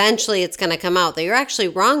 So eventually it's going to come out that you're actually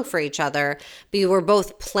wrong for each other, but you were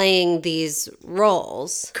both playing these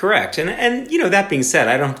roles. Correct. And you know, that being said,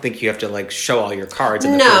 I don't think you have to like show all your cards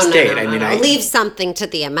in the first date. I leave something to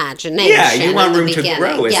the imagination. Yeah, you want room to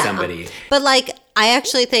grow with somebody. But like, I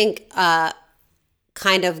actually think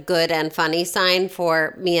kind of good and funny sign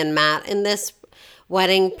for me and Matt in this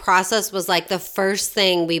wedding process was like the first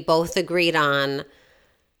thing we both agreed on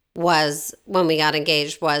was, when we got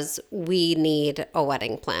engaged, was we need a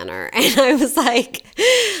wedding planner. And I was like,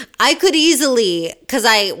 I could easily, because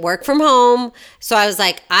I work from home, so I was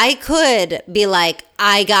like, I could be like,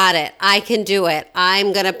 I got it, I can do it,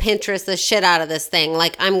 I'm gonna Pinterest the shit out of this thing,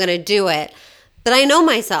 like I'm gonna do it. But I know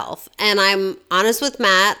myself, and I'm honest with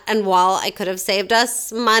Matt, and while I could have saved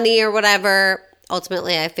us money or whatever,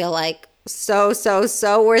 ultimately I feel like so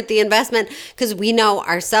worth the investment, because we know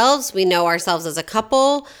ourselves as a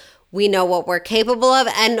couple, we know what we're capable of,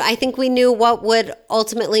 and I think we knew what would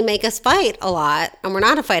ultimately make us fight a lot, and we're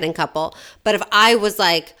not a fighting couple. But if I was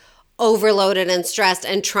like overloaded and stressed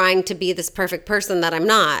and trying to be this perfect person that I'm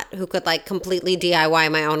not, who could like completely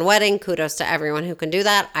DIY my own wedding, kudos to everyone who can do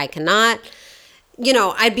that, I cannot, you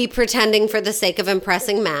know, I'd be pretending for the sake of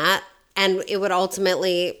impressing Matt, and it would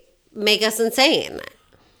ultimately make us insane.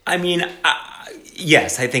 I mean,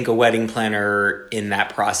 yes, I think a wedding planner in that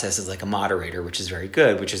process is like a moderator, which is very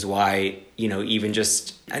good, which is why, you know, even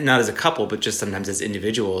just, not as a couple, but just sometimes as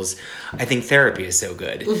individuals, I think therapy is so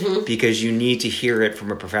good, because you need to hear it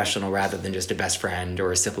from a professional rather than just a best friend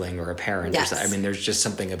or a sibling or a parent. Yes. I mean, there's just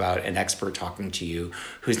something about an expert talking to you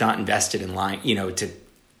who's not invested in line, you know, to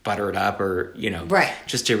butter it up or, you know, right,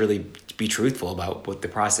 just to really be truthful about what the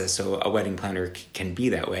process. So a wedding planner can be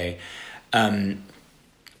that way.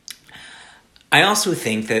 I also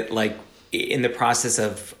think that, like, in the process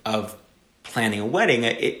of planning a wedding,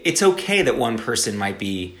 it's okay that one person might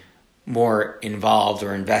be more involved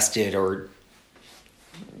or invested or,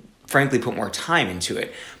 frankly, put more time into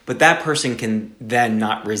it. But that person can then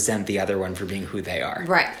not resent the other one for being who they are.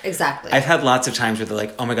 Right, exactly. I've had lots of times where they're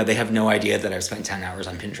like, oh my God, they have no idea that I've spent 10 hours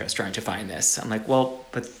on Pinterest trying to find this. I'm like, well,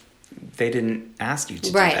 but they didn't ask you to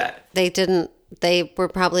do that. They didn't. They were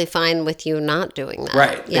probably fine with you not doing that.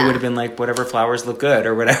 Right. Yeah. They would have been like, whatever flowers look good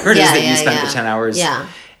or whatever it is that you spent the 10 hours. Yeah.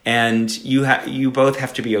 And you both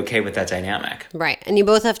have to be okay with that dynamic. Right. And you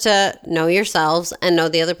both have to know yourselves and know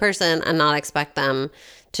the other person and not expect them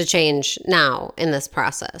to change now in this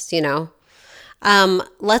process, you know?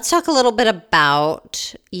 Let's talk a little bit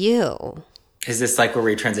about you. Is this like where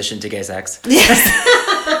we transition to gay sex? Yes.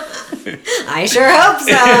 I sure hope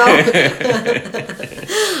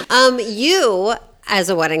so. You, as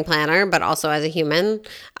a wedding planner, but also as a human,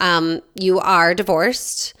 you are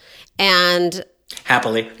divorced, and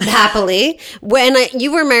happily. When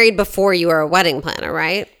you were married before you were a wedding planner,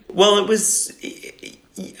 right? Well, it was,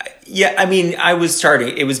 Yeah, I mean,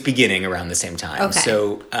 it was beginning around the same time. Okay.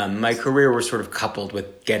 So my career was sort of coupled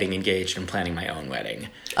with getting engaged and planning my own wedding.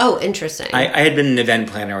 Oh, interesting. I had been an event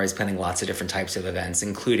planner. I was planning lots of different types of events,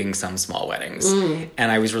 including some small weddings.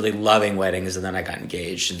 And I was really loving weddings, and then I got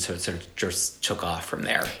engaged, and so it sort of just took off from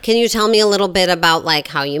there. Can you tell me a little bit about like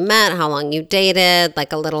how you met, how long you dated,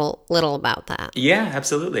 like a little about that? Yeah,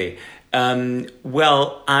 absolutely.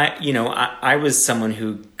 Well, I was someone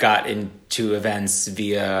who got into events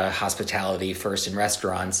via hospitality first in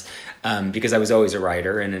restaurants, because I was always a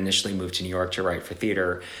writer and initially moved to New York to write for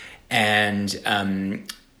theater. And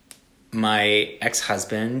my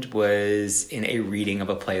ex-husband was in a reading of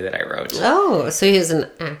a play that I wrote. Oh, so he was an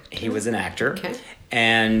actor. He was an actor. Okay.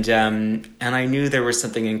 And I knew there was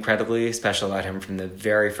something incredibly special about him from the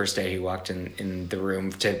very first day he walked in the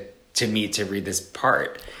room to meet to read this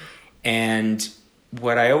part. And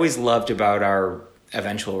what I always loved about our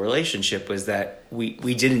eventual relationship was that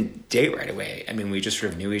we didn't date right away. I mean, we just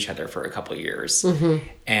sort of knew each other for a couple of years.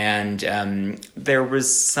 And there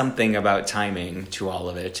was something about timing to all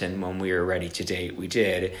of it. And when we were ready to date, we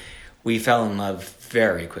did. We fell in love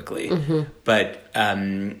very quickly. But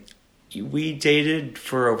we dated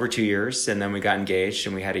for over 2 years, and then we got engaged,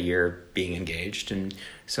 and we had a year being engaged. And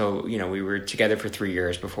so, we were together for 3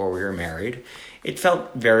 years before we were married. It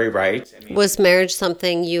felt very right. I mean, Was marriage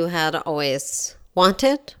something you had always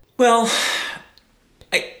wanted? well,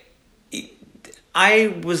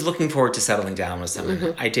 I was looking forward to settling down with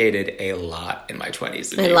someone. I dated a lot in my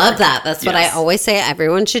 20s. I love that. That's what I Yes. always say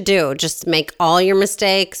everyone should do. Just make all your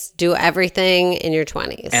mistakes, do everything in your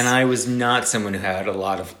 20s. And I was not someone who had a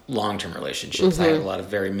lot of long-term relationships. I had a lot of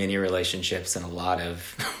very mini relationships and a lot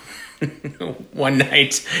of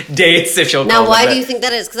one-night dates, if you'll call Now, them why that. do you think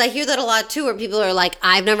that is? Because I hear that a lot too, where people are like,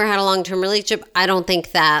 I've never had a long-term relationship. I don't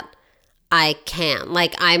think that I can.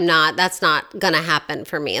 Like, that's not going to happen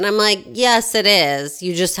for me. And I'm like, yes, it is.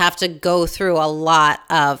 You just have to go through a lot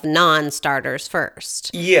of non-starters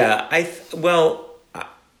first. Yeah, I think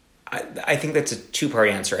that's a two-part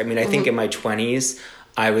answer. I mean, I think in my 20s,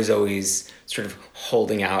 I was always sort of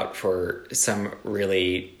holding out for some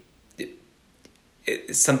really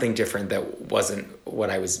something different that wasn't what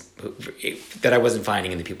I wasn't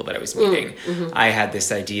finding in the people that I was meeting. I had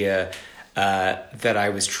this idea that I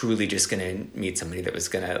was truly just going to meet somebody that was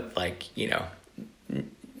going to, like,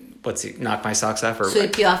 knock my socks off, or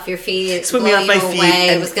Sweep you off your feet, Sweep blow me off you my away.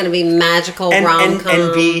 feet, It was going to be magical rom-com.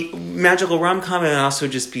 and be magical rom-com, and also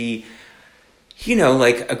just be,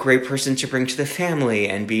 like a great person to bring to the family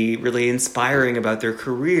and be really inspiring about their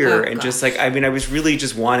career. And just like, I mean, I was really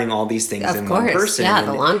just wanting all these things in one person. Yeah, and,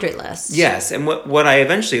 the laundry list. Yes. And what I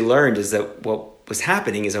eventually learned is that what was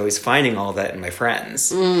happening is I was finding all of that in my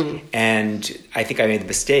friends. And I think I made the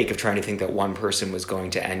mistake of trying to think that one person was going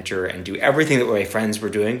to enter and do everything that my friends were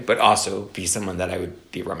doing, but also be someone that I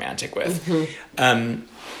would be romantic with.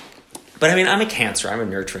 But I mean, I'm a Cancer. I'm a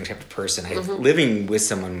nurturing type of person. Living with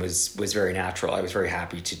someone was very natural. I was very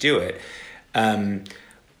happy to do it.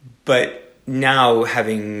 But now,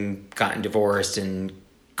 having gotten divorced and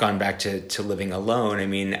gone back to living alone, I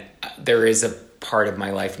mean, there is a part of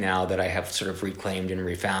my life now that I have sort of reclaimed and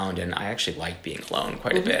refound, and I actually like being alone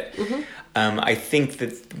quite a bit. I think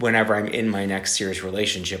that whenever I'm in my next serious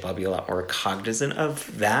relationship, I'll be a lot more cognizant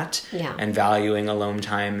of that and valuing alone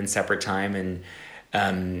time and separate time. And,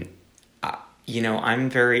 I'm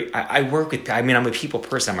a people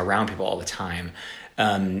person. I'm around people all the time.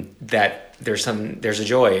 That there's a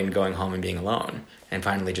joy in going home and being alone and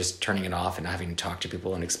finally just turning it off and having to talk to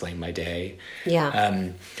people and explain my day.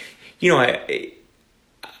 Yeah.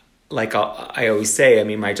 I always say, I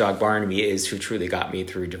mean, my dog Barnaby is who truly got me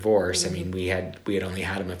through divorce. I mean, we had only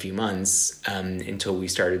had him a few months until we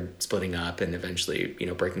started splitting up and eventually,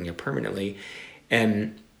 breaking up permanently.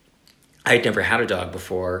 And I had never had a dog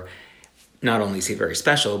before. Not only is he very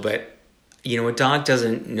special, but a dog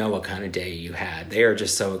doesn't know what kind of day you had. They are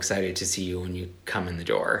just so excited to see you when you come in the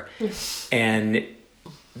door. And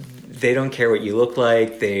they don't care what you look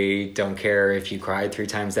like. They don't care if you cried 3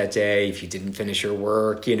 times that day, if you didn't finish your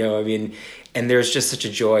work, and there's just such a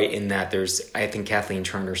joy in that. I think Kathleen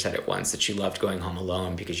Turner said it once, that she loved going home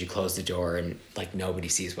alone because you close the door and like nobody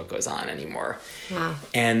sees what goes on anymore. Wow.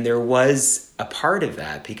 And there was a part of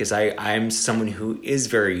that because I'm someone who is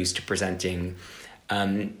very used to presenting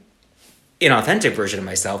an authentic version of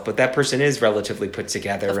myself, but that person is relatively put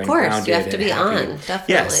together and grounded. Of course, you have to be happy. on,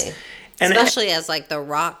 definitely. Yes. And especially as like the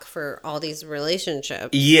rock for all these relationships.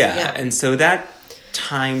 Yeah. And so that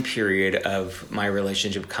time period of my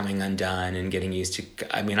relationship coming undone and getting used to,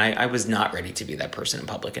 I mean, I was not ready to be that person in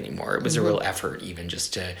public anymore. It was a real effort even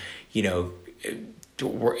just to, to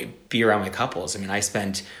be around my couples. I mean, I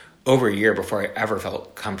spent over a year before I ever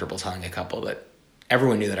felt comfortable telling a couple that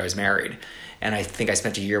everyone knew that I was married. And I think I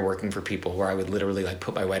spent a year working for people where I would literally like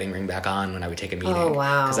put my wedding ring back on when I would take a meeting. Oh,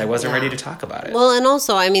 wow. Because I wasn't ready to talk about it. Well, and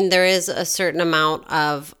also, I mean, there is a certain amount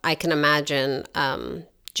of, I can imagine,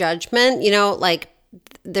 judgment, like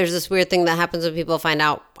there's this weird thing that happens when people find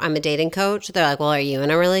out I'm a dating coach. They're like, well, are you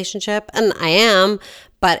in a relationship? And I am.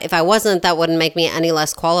 But if I wasn't, that wouldn't make me any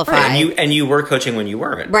less qualified. Right. And you were coaching when you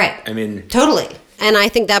weren't. Right. I mean, totally. And I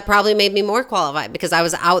think that probably made me more qualified because I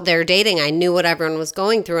was out there dating. I knew what everyone was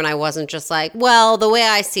going through, and I wasn't just like, well, the way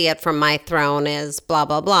I see it from my throne is blah,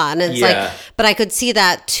 blah, blah. And it's like, but I could see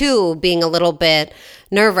that too being a little bit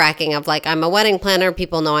nerve-wracking of like, I'm a wedding planner.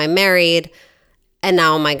 People know I'm married. And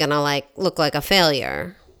now am I going to like look like a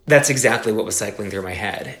failure? That's exactly what was cycling through my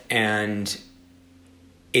head. And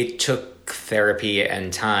it took therapy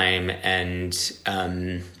and time and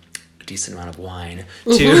a decent amount of wine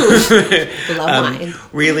to wine.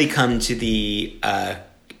 Really come to the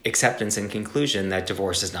acceptance and conclusion that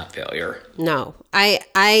divorce is not failure. No,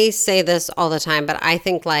 I say this all the time, but I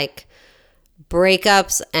think like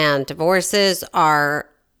breakups and divorces are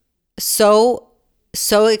so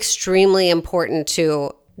extremely important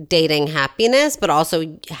to dating happiness, but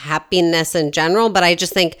also happiness in general. But I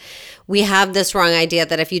just think we have this wrong idea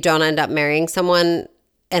that if you don't end up marrying someone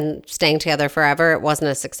and staying together forever, it wasn't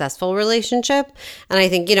a successful relationship. And I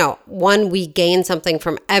think, one, we gain something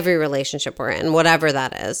from every relationship we're in, whatever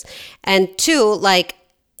that is. And two, like,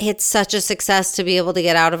 it's such a success to be able to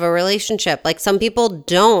get out of a relationship. Like some people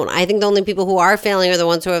don't. I think the only people who are failing are the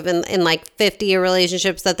ones who have been in like 50-year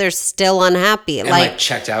relationships that they're still unhappy. And like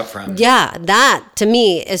checked out from. Yeah, that to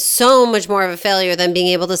me is so much more of a failure than being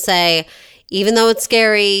able to say, even though it's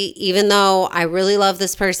scary, even though I really love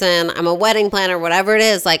this person, I'm a wedding planner, whatever it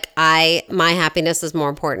is, like my happiness is more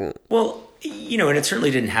important. Well, and it certainly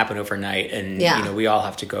didn't happen overnight. And, we all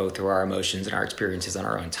have to go through our emotions and our experiences on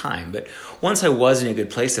our own time. But once I was in a good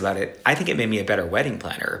place about it, I think it made me a better wedding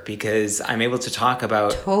planner because I'm able to talk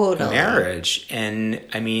about marriage. And,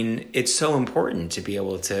 I mean, it's so important to be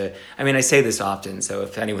able to, I say this often, so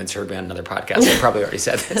if anyone's heard me on another podcast, I probably already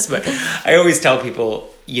said this, but I always tell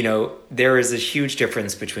people, there is a huge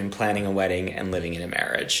difference between planning a wedding and living in a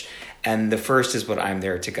marriage. And the first is what I'm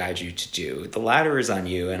there to guide you to do. The latter is on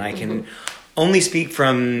you. And I can only speak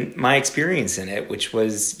from my experience in it, which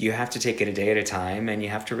was you have to take it a day at a time and you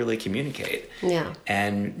have to really communicate. Yeah.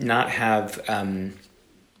 And not have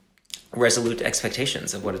resolute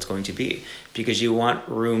expectations of what it's going to be, because you want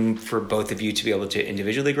room for both of you to be able to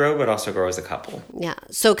individually grow, but also grow as a couple. Yeah.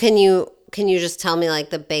 So can you just tell me like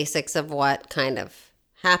the basics of what kind of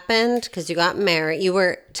happened? Because you got married. You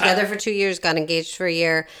were together for 2 years, got engaged for a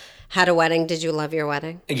year. Had a wedding. Did you love your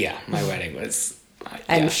wedding? Yeah, my wedding was...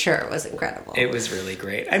 I'm sure it was incredible. It was really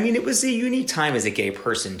great. It was a unique time as a gay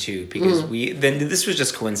person, too, because this was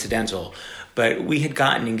just coincidental, but we had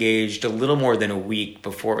gotten engaged a little more than a week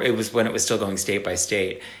before. It was when it was still going state by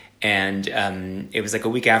state. And it was like a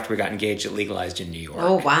week after we got engaged, it legalized in New York.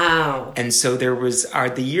 Oh, wow. And so there was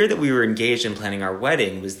the year that we were engaged and planning our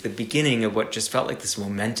wedding was the beginning of what just felt like this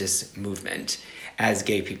momentous movement as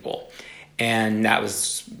gay people. And that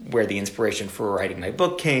was where the inspiration for writing my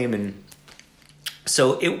book came. And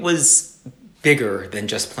so it was bigger than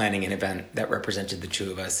just planning an event that represented the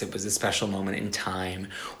two of us. It was a special moment in time.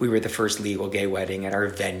 We were the first legal gay wedding at our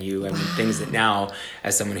venue. Things that now,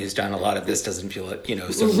 as someone who's done a lot of this, doesn't feel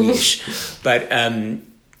so niche. But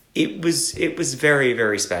it was very,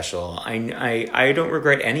 very special. I don't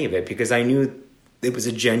regret any of it because I knew it was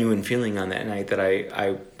a genuine feeling on that night that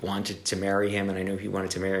I wanted to marry him, and I knew he wanted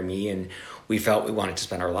to marry me, and we felt we wanted to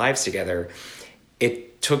spend our lives together.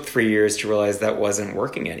 It took 3 years to realize that wasn't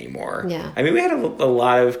working anymore. Yeah. We had a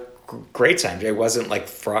lot of great times. It wasn't like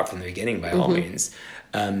fraught from the beginning by all means.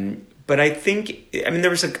 But I think, there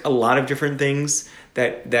was a lot of different things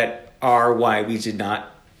that are why we did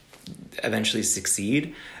not eventually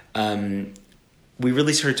succeed. We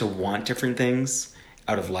really started to want different things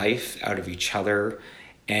out of life, out of each other,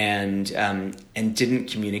 and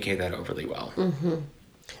didn't communicate that overly well. Mm-hmm.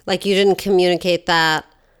 Like you didn't communicate that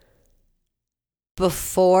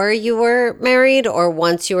before you were married, or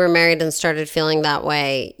once you were married and started feeling that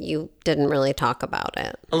way, you didn't really talk about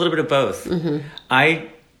it? A little bit of both. Mm-hmm. I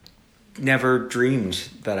never dreamed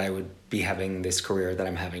that I would be having this career that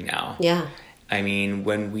I'm having now. Yeah.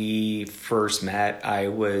 When we first met, I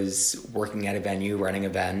was working at a venue, running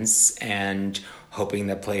events, and hoping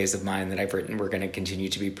that plays of mine that I've written were going to continue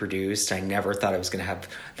to be produced. I never thought I was going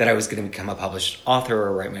to become a published author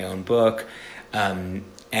or write my own book,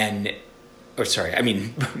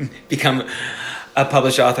 become a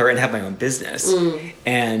published author and have my own business.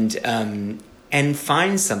 And and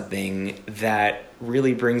find something that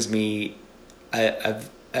really brings me a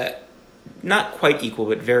not quite equal,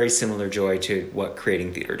 but very similar joy to what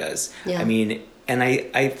creating theater does. Yeah. I mean, and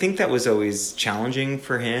I think that was always challenging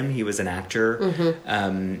for him. He was an actor,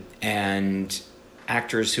 and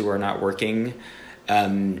actors who are not working,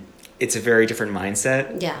 it's a very different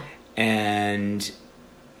mindset. Yeah. And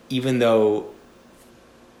even though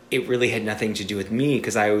it really had nothing to do with me,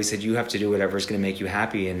 because I always said, you have to do whatever's going to make you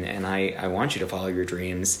happy, and I want you to follow your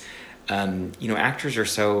dreams. Actors are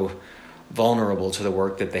so vulnerable to the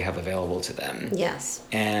work that they have available to them. Yes.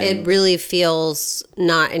 And it really feels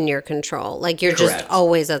not in your control. Like you're Correct. just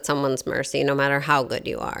always at someone's mercy, no matter how good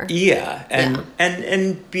you are. Yeah.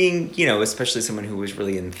 And being, especially someone who was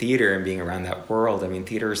really in theater and being around that world. I mean,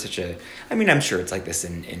 theater is such I'm sure it's like this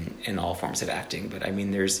in all forms of acting, but I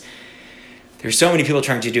mean, there's so many people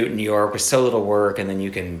trying to do it in New York with so little work, and then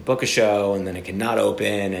you can book a show and then it can not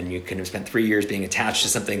open, and you can have spent 3 years being attached to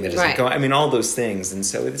something that doesn't Right. go. I mean, all those things. And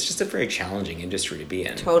so it's just a very challenging industry to be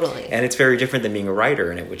in. Totally. And it's very different than being a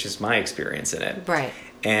writer in it, which is my experience in it. Right.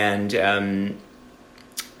 And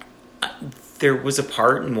there was a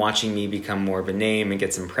part in watching me become more of a name and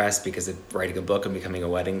get some press because of writing a book and becoming a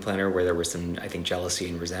wedding planner, where there was some, I think, jealousy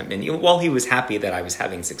and resentment. While he was happy that I was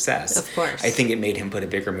having success, Of course. I think it made him put a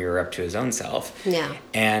bigger mirror up to his own self. Yeah.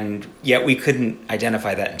 And yet we couldn't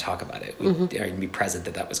identify that and talk about it. We'd be present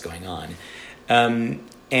that was going on. And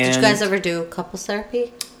Did you guys ever do couples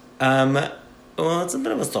therapy? Well, it's a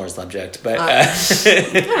bit of a sore subject, but All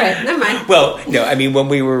right, never mind. well, no, I mean, when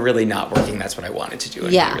we were really not working, that's what I wanted to do,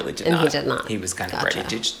 and Yeah, he really did and not. he did not. He was kind of Gotcha. ready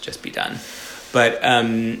to just be done, but I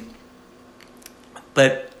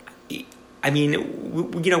mean,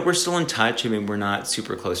 we're still in touch. I mean, we're not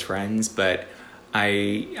super close friends, but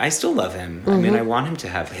I still love him. I mean, I want him to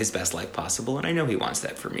have his best life possible, and I know he wants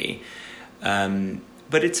that for me.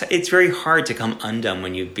 But it's very hard to come undone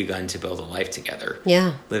when you've begun to build a life together.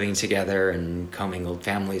 Yeah. Living together and commingled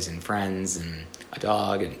families and friends and a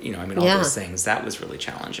dog and, all Yeah. those things. That was really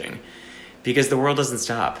challenging because the world doesn't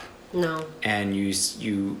stop. No. And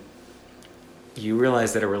you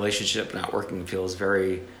realize that a relationship not working feels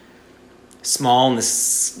very small in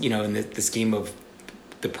this, in the scheme of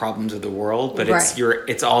the problems of the world, but Right.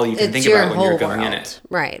 it's all you can It's think your about when you're whole going in world. it.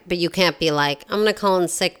 Right. But you can't be like, I'm going to call in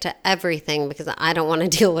sick to everything because I don't want to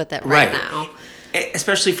deal with it right now.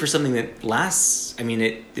 Especially for something that lasts, I mean,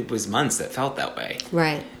 it was months that felt that way.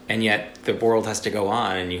 Right. And yet the world has to go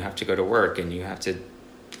on, and you have to go to work, and you have to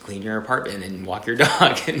clean your apartment and walk your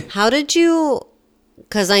dog. And How did you,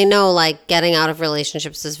 because I know like getting out of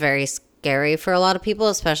relationships is very scary for a lot of people,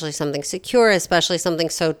 especially something secure, especially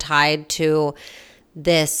something so tied to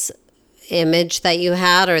this image that you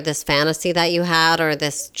had or this fantasy that you had or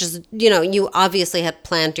this just, you obviously had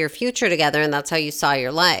planned your future together and that's how you saw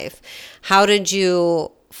your life. How did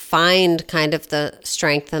you find kind of the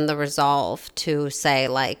strength and the resolve to say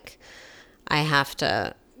like, I have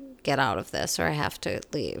to get out of this or I have to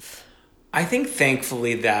leave? I think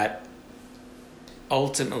thankfully that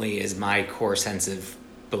ultimately is my core sense of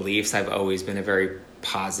beliefs. I've always been a very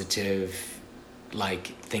positive, like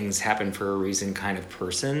things happen for a reason kind of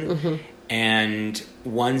person. And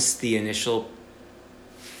once the initial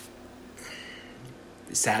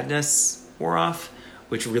sadness wore off,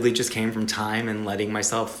 which really just came from time and letting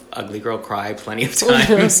myself ugly girl cry plenty of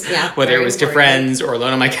times, Yeah, whether it very was to important. friends or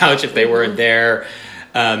alone on my couch if they weren't there,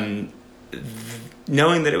 knowing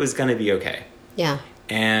that it was going to be okay. Yeah.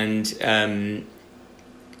 And,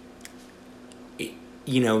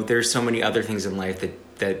 there's so many other things in life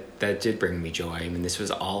that did bring me joy. I mean, this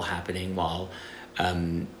was all happening while,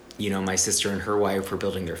 my sister and her wife were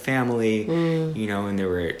building their family, and there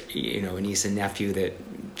were, a niece and nephew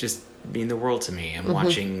that just mean the world to me. And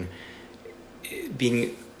watching,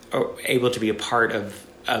 being able to be a part of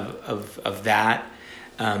that.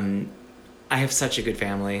 I have such a good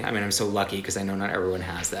family. I mean, I'm so lucky because I know not everyone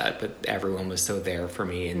has that, but everyone was so there for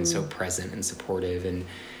me and so present and supportive. And,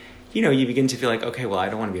 you begin to feel like, okay, well, I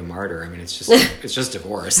don't want to be a martyr. I mean, it's just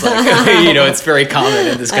divorce. Like, it's very common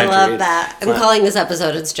in this country. I love that. I'm calling this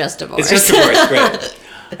episode "It's Just Divorce." It's just divorce, right?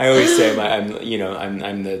 I always say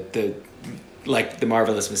I'm the like the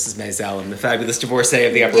marvelous Mrs. Maisel. I'm the fabulous divorcee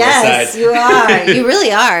of the Upper West Yes, Side. you are. You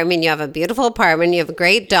really are. I mean, you have a beautiful apartment. You have a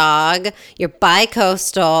great dog. You're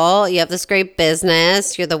bi-coastal. You have this great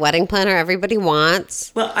business. You're the wedding planner everybody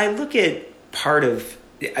wants. Well, I look at part of.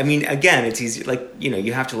 I mean, again, it's easy. Like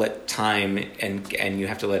you have to let time and you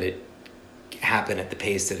have to let it happen at the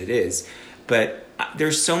pace that it is. But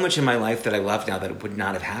there's so much in my life that I love now that it would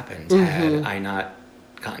not have happened had I not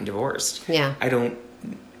gotten divorced. Yeah. I don't.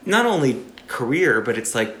 Not only career, but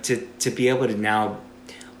it's like to be able to now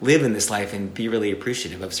live in this life and be really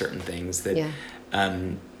appreciative of certain things that,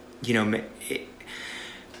 you know,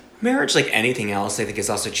 marriage, like anything else, I think is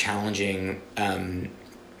also challenging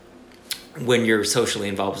when you're socially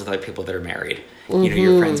involved with other people that are married. You know,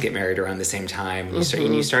 your friends get married around the same time,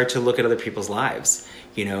 and you start to look at other people's lives,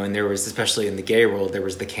 you know, and there was, especially in the gay world, there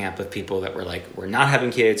was the camp of people that were like, we're not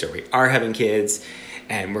having kids, or we are having kids,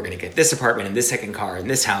 and we're going to get this apartment and this second car and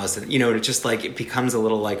this house. And, you know, it just like, it becomes a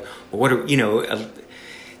little like, well, what are, you know,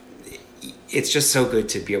 it's just so good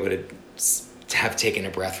to be able to have taken a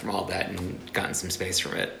breath from all that and gotten some space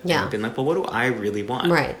from it. Yeah. And been like, well, what do I really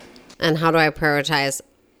want? Right. And how do I prioritize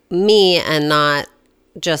me and not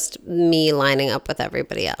just me lining up with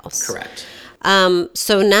everybody else? Correct.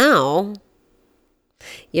 So now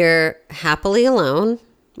you're happily alone.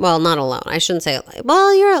 Well, not alone. I shouldn't say,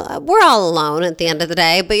 well, we're all alone at the end of the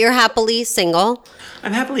day, but you're happily single.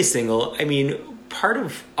 I'm happily single. I mean, part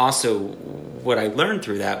of also what I learned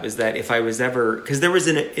through that was that if I was ever, because there was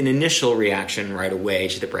an initial reaction right away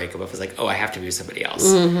to the breakup. I was like, oh, I have to be with somebody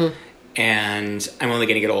else. And I'm only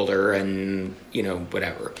going to get older and, you know,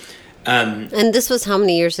 whatever. And this was how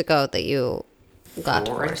many years ago that you got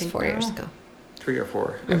divorced? 4 years ago. 3 or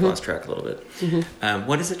 4. I've lost track a little bit.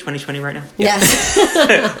 What is it, 2020 right now? Yeah.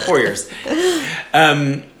 Yes. 4 years.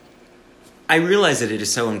 I realize that it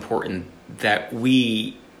is so important that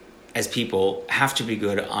we, as people, have to be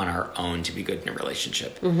good on our own to be good in a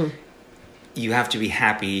relationship. You have to be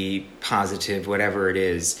happy, positive, whatever it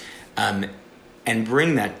is, and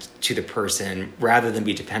bring that to the person rather than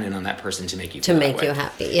be dependent on that person to make you feel that way. You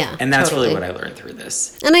happy. Yeah. And that's really what I learned through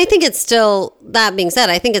this. And I think it's still, that being said,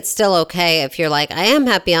 I think it's still okay if you're like, I am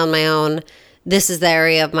happy on my own. This is the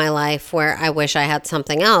area of my life where I wish I had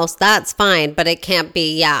something else. That's fine, but it can't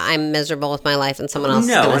be, I'm miserable with my life and someone else is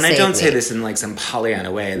going to save me. No, and I don't say this in like some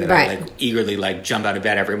Pollyanna way that I like eagerly like jump out of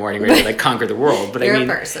bed every morning ready to like conquer the world. But you're I mean,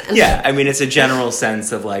 a person. Yeah, I mean, it's a general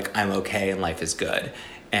sense of like, I'm okay and life is good.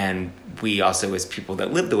 And we also, as people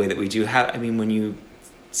that live the way that we do, have, I mean, when you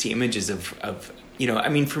see images of you know, I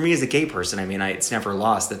mean, for me as a gay person, I mean, it's never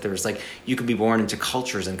lost that there's like, you could be born into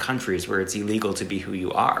cultures and countries where it's illegal to be who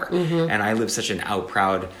you are. And I live such an out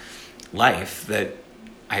proud life that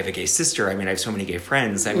I have a gay sister. I mean, I have so many gay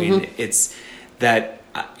friends. I mean, it's that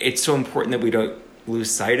it's so important that we don't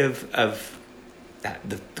lose sight of that,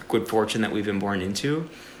 the good fortune that we've been born into.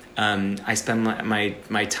 I spend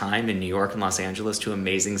my time in New York and Los Angeles, two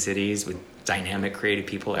amazing cities with dynamic, creative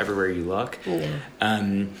people everywhere you look.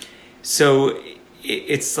 So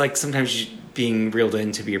it's like sometimes being reeled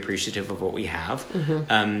in to be appreciative of what we have.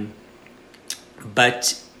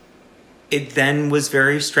 But it then was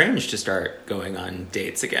very strange to start going on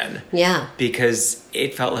dates again. Yeah. Because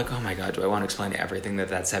it felt like, oh my God, do I want to explain everything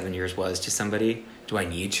that 7 years was to somebody? Do I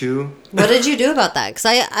need to? What did you do about that? Because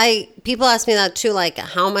I people ask me that too, like,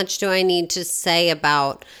 how much do I need to say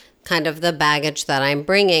about kind of the baggage that I'm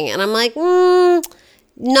bringing? And I'm like,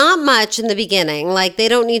 not much in the beginning. Like, they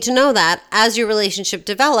don't need to know that. As your relationship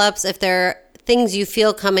develops, if there are things you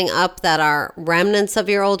feel coming up that are remnants of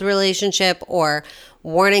your old relationship or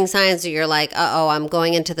warning signs that you're like, uh-oh, I'm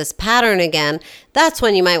going into this pattern again, that's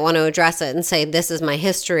when you might want to address it and say, this is my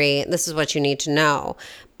history. This is what you need to know.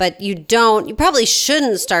 But you probably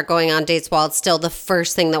shouldn't start going on dates while it's still the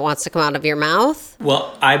first thing that wants to come out of your mouth.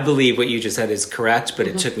 Well, I believe what you just said is correct, but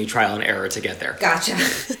it took me trial and error to get there. Gotcha.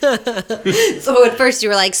 So at first you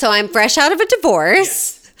were like, so I'm fresh out of a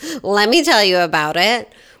divorce. Yes. Let me tell you about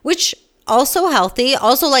it, which also healthy.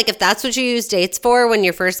 Also, like, if that's what you use dates for when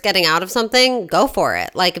you're first getting out of something, go for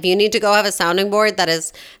it. Like, if you need to go have a sounding board that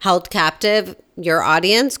is held captive your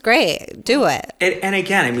audience, great, do it. And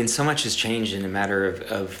again, I mean, so much has changed in a matter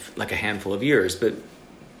of like a handful of years, but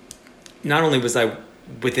not only was I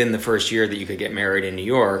within the first year that you could get married in New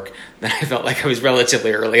York, then I felt like I was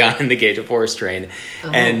relatively early on in the gay divorce train.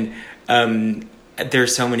 And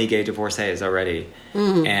there's so many gay divorcees already.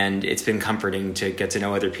 And it's been comforting to get to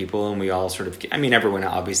know other people, and we all sort of, I mean, everyone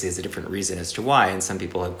obviously has a different reason as to why, and some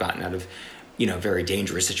people have gotten out of, you know, very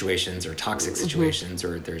dangerous situations or toxic situations,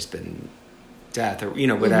 or there's been death, or, you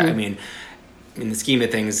know, without, I mean, in the scheme of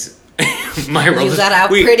things, my role leaves that out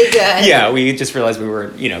pretty good. Yeah, we just realized we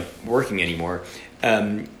weren't, you know, working anymore.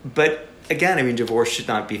 But again, I mean, divorce should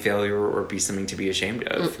not be failure or be something to be ashamed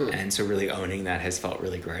of. And so really owning that has felt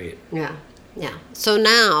really great. Yeah. Yeah. So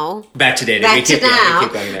now back to dating. We keep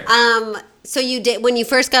going there. So you did, when you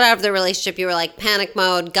first got out of the relationship, you were like, panic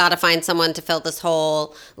mode, gotta find someone to fill this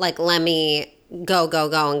hole. Like, let me go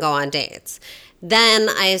and go on dates. Then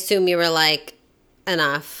I assume you were like,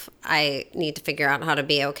 enough. I need to figure out how to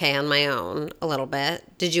be okay on my own a little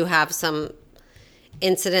bit. Did you have some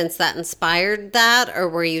incidents that inspired that, or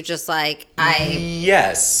were you just like,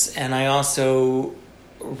 Yes, and I also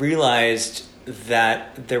realized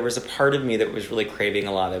that there was a part of me that was really craving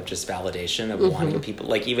a lot of just validation of wanting people,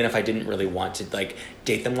 like, even if I didn't really want to like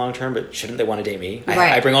date them long term, but shouldn't they want to date me?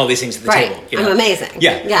 I bring all these things to the table. I'm amazing.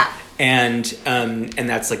 Yeah. And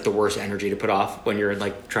that's like the worst energy to put off when you're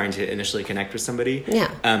like trying to initially connect with somebody.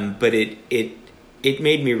 Yeah. But it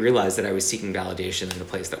made me realize that I was seeking validation in a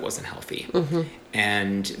place that wasn't healthy.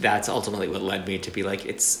 And that's ultimately what led me to be like,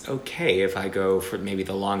 it's okay if I go for maybe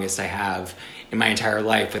the longest I have in my entire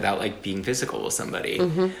life without like being physical with somebody,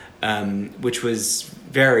 which was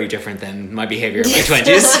very different than my behavior in my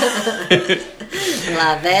 20s.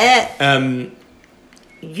 Love it.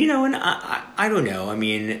 You know, and I don't know. I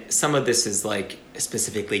mean, some of this is like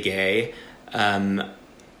specifically gay.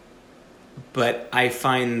 But I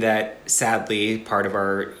find that sadly part of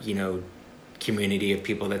our, you know, community of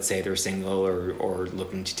people that say they're single or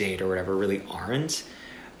looking to date or whatever really aren't.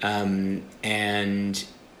 And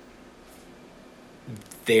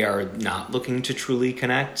they are not looking to truly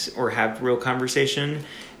connect or have real conversation.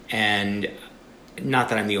 And not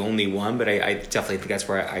that I'm the only one, but I definitely think that's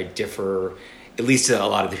where I differ, at least to a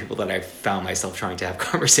lot of the people that I've found myself trying to have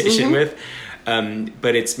conversation with.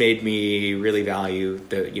 But it's made me really value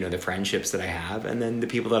the friendships that I have, and then the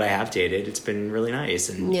people that I have dated. It's been really nice,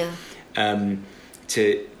 and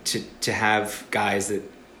to have guys that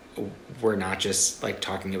we're not just like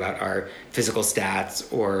talking about our physical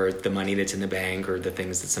stats or the money that's in the bank or the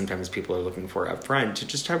things that sometimes people are looking for up front, to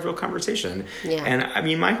just have real conversation. And I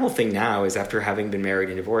mean, my whole thing now is, after having been married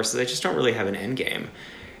and divorced, is I just don't really have an end game.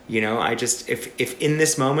 You know, I just, if in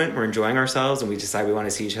this moment we're enjoying ourselves and we decide we want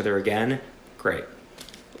to see each other again, great.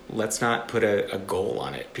 Let's not put a goal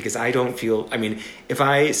on it, because I don't feel, I mean, if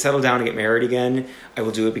I settle down and get married again, I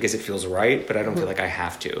will do it because it feels right, but I don't feel like I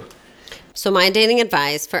have to. So my dating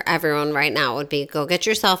advice for everyone right now would be, go get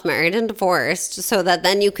yourself married and divorced so that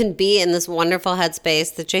then you can be in this wonderful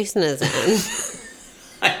headspace that Jason is in.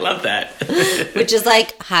 I love that. Which is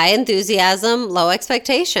like high enthusiasm, low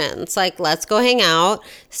expectations. Like, let's go hang out.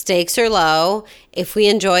 Stakes are low. If we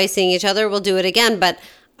enjoy seeing each other, we'll do it again. But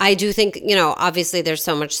I do think, you know, obviously there's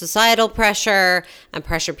so much societal pressure and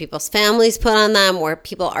pressure people's families put on them, where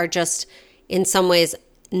people are just in some ways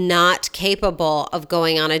not capable of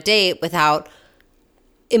going on a date without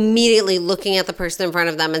immediately looking at the person in front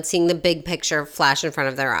of them and seeing the big picture flash in front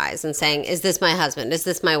of their eyes and saying, is this my husband? Is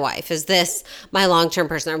this my wife? Is this my long-term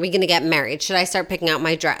person? Are we going to get married? Should I start picking out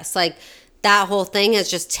my dress? Like, that whole thing has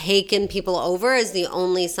just taken people over as the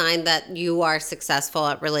only sign that you are successful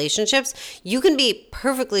at relationships. You can be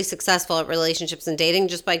perfectly successful at relationships and dating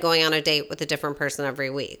just by going on a date with a different person every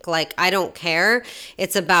week. Like, I don't care.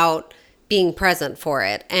 It's about being present for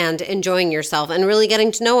it and enjoying yourself and really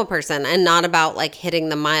getting to know a person, and not about like hitting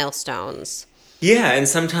the milestones. Yeah, and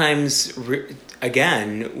sometimes,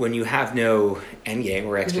 again, when you have no end game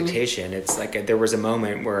or expectation, it's like there was a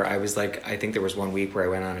moment where I was like, I think there was 1 week where I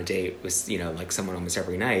went on a date with, you know, like someone almost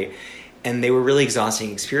every night, and they were really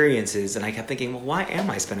exhausting experiences, and I kept thinking, well, why am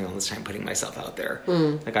I spending all this time putting myself out there?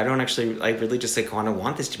 Like, I don't actually, I really just like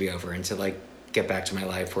want this to be over and to like get back to my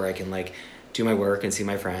life where I can like do my work and see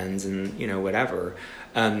my friends and, you know, whatever.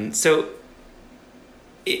 So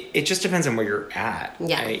it just depends on where you're at.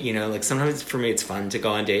 Yeah. You know, like sometimes for me it's fun to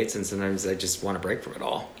go on dates, and sometimes I just want to break from it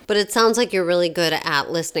all. But it sounds like you're really good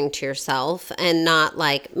at listening to yourself and not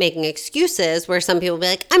like making excuses, where some people be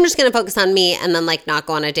like, I'm just going to focus on me, and then like not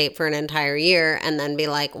go on a date for an entire year and then be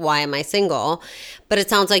like, why am I single? But it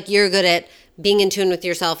sounds like you're good at being in tune with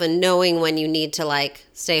yourself and knowing when you need to like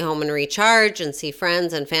stay home and recharge and see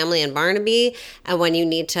friends and family and Barnaby, and when you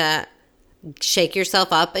need to shake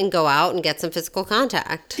yourself up and go out and get some physical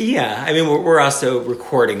contact. Yeah, I mean, we're also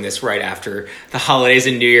recording this right after the holidays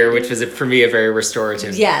and New Year, which was for me a very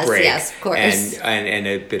restorative break. Yes, of course. And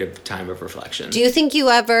a bit of time of reflection. Do you think you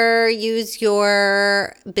ever use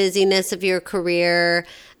your busyness of your career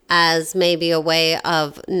as maybe a way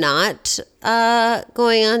of not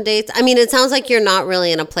going on dates? I mean, it sounds like you're not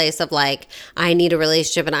really in a place of like, I need a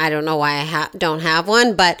relationship and I don't know why I don't have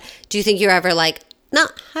one. But do you think you're ever like,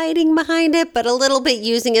 not hiding behind it, but a little bit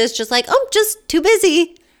using it as just like, oh, just too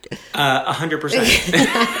busy? 100%.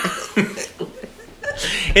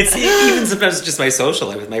 It's even sometimes just my social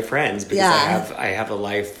life with my friends, because I have a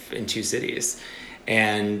life in 2 cities,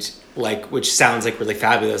 and like, which sounds like really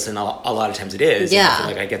fabulous, and a lot of times it is. Yeah. I feel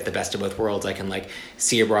like I get the best of both worlds. I can like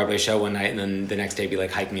see a Broadway show one night and then the next day be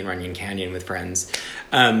like hiking in Runyon Canyon with friends.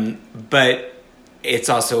 But it's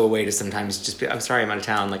also a way to sometimes just be, I'm sorry, I'm out of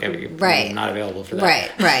town. Like, I'm not available for that.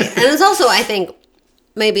 Right. And it's also, I think,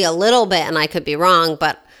 maybe a little bit, and I could be wrong,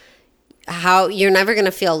 but how you're never going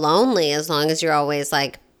to feel lonely as long as you're always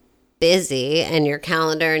like busy and your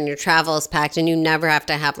calendar and your travel is packed and you never have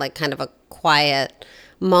to have like kind of a quiet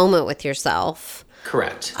moment with yourself.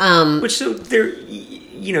 Correct. Which, so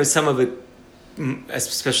there, some of it,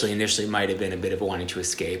 especially initially, might have been a bit of wanting to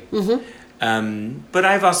escape. But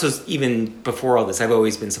I've also, even before all this, I've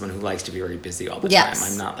always been someone who likes to be very busy all the time.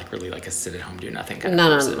 I'm not like really like a sit at home, do nothing kind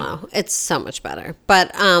of person. No. It's so much better.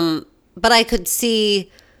 But I could see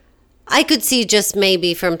just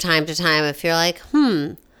maybe from time to time if you're like,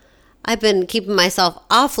 I've been keeping myself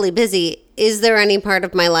awfully busy. Is there any part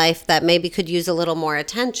of my life that maybe could use a little more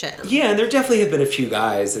attention? Yeah, and there definitely have been a few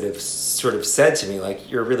guys that have sort of said to me, like,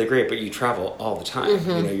 you're really great, but you travel all the time.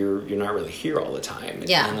 You're not really here all the time.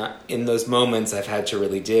 Yeah. And in those moments, I've had to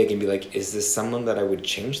really dig and be like, is this someone that I would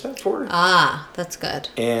change that for? Ah, that's good.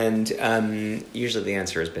 And usually the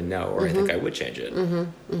answer has been no, or I think I would change it.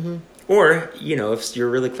 Or, if you're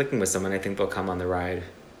really clicking with someone, I think they'll come on the ride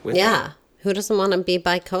with you. Yeah. Who doesn't want to be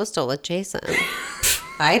bi-coastal with Jason?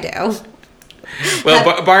 I do.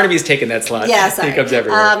 Well, Barnaby's taken that slot. Yeah, sorry. He comes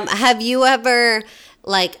everywhere. Have you ever,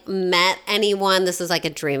 like, met anyone? This is like a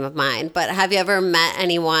dream of mine, but have you ever met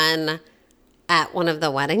anyone at one of the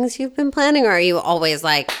weddings you've been planning, or are you always,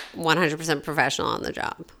 like, 100% professional on the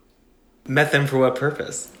job? Met them for what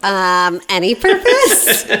purpose? Any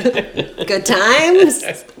purpose? Good times?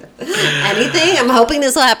 Anything? I'm hoping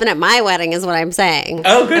this will happen at my wedding is what I'm saying.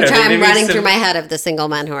 Oh, good. I'm running through my head of the single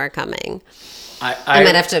men who are coming. I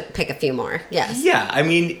might have to pick a few more. Yes. Yeah, I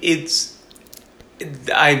mean,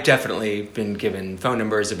 I've definitely been given phone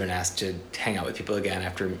numbers. I've been asked to hang out with people again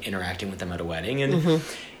after interacting with them at a wedding. And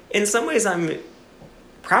in some ways, I'm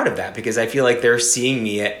proud of that because I feel like they're seeing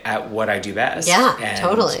me at what I do best. Yeah,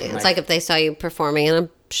 totally. It's like if they saw you performing in a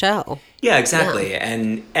show. Yeah, exactly. Yeah.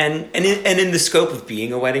 And in the scope of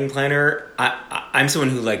being a wedding planner, I'm someone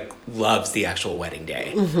who like loves the actual wedding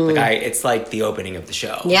day. It's like the opening of the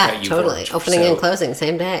show. Yeah, totally. Opening and closing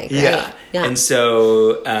same day. Great. Yeah. And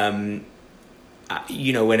so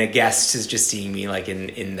when a guest is just seeing me like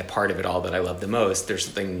in the part of it all that I love the most, there's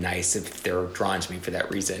something nice if they're drawn to me for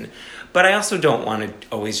that reason. But I also don't want to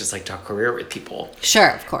always just like talk career with people. Sure,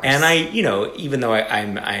 of course. And I, even though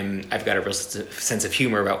I've got a real sense of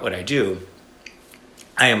humor about what I do,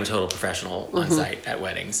 I am a total professional on site at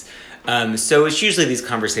weddings. So it's usually these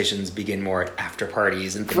conversations begin more at after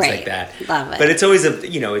parties and things like that. Love it. But it's always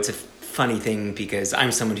it's a funny thing because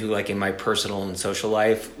I'm someone who like in my personal and social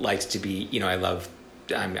life likes to be,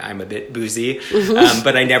 I'm a bit boozy,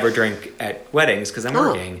 but I never drink at weddings because I'm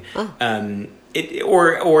working.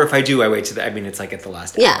 Or if I do, I wait to it's like at the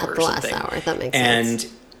last hour. Yeah, at the or something. last hour. That makes sense.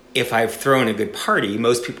 And if I've thrown a good party,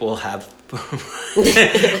 most people have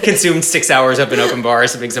consumed 6 hours up in open bar or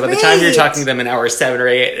something. So by the time you're talking to them in hour 7 or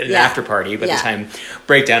 8 at an after party, by the time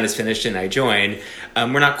breakdown is finished and I join,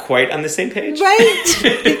 we're not quite on the same page.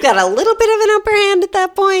 Right. You've got a little bit of an upper hand at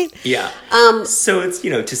that point. Yeah. So it's,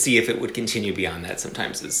 to see if it would continue beyond that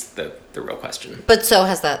sometimes is the real question. But so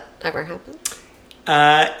has that ever happened?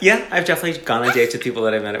 Yeah, I've definitely gone on dates with people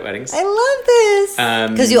that I've met at weddings. I love this.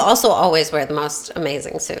 Because you also always wear the most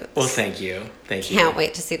amazing suits. Well, thank you. Can't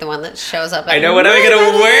wait to see the one that shows up. I know what I'm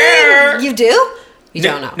going to wear. You do? You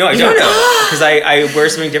don't know. No, I don't know. Because I wear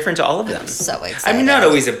something different to all of them. I'm so excited. not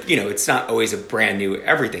always it's not always a brand new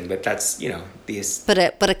everything, but that's, these. But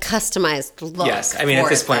a customized look. Yes. At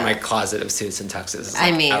this point, my closet of suits and tuxes is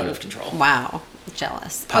out of control. Wow.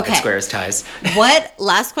 Jealous. Pocket squares, ties.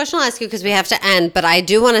 Last question I'll ask you because we have to end, but I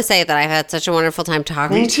do want to say that I've had such a wonderful time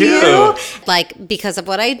talking to you. Like, because of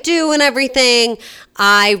what I do and everything,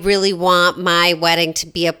 I really want my wedding to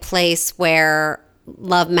be a place where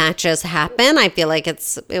love matches happen. I feel like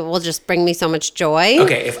it will just bring me so much joy.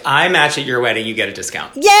 Okay, if I match at your wedding, you get a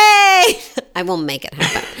discount. Yay! I will make it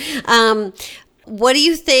happen. What do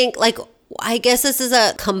you think? Like, I guess this is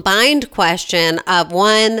a combined question of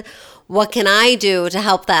one, what can I do to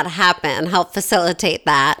help that happen, help facilitate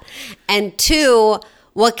that? And two,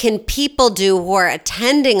 what can people do who are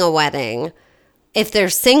attending a wedding, if they're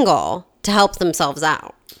single, to help themselves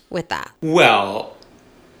out with that? Well,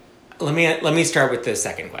 let me start with the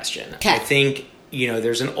second question. Okay. I think,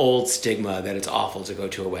 there's an old stigma that it's awful to go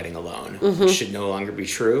to a wedding alone, which should no longer be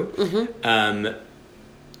true.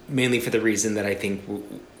 Mainly for the reason that I think,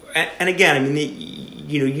 and again,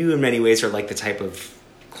 you in many ways are like the type of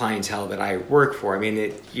clientele that I work for.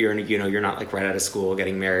 You're not like right out of school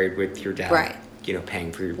getting married with your dad, right?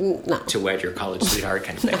 Paying for to wed your college sweetheart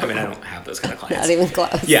kind of thing. I don't have those kind of clients. Not even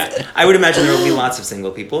close. Yeah, I would imagine there will be lots of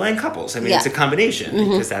single people and couples. It's a combination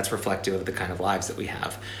because that's reflective of the kind of lives that we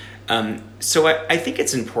have. So I think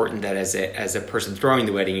it's important that as a person throwing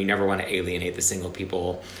the wedding, you never want to alienate the single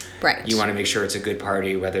people. Right. You want to make sure it's a good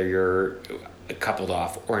party, whether you're coupled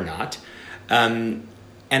off or not. And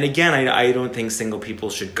again, I don't think single people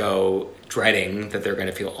should go dreading that they're going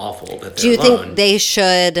to feel awful that they're Do you alone. think they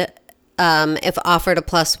should, if offered a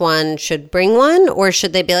 +1, should bring one? Or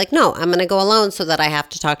should they be like, no, I'm going to go alone so that I have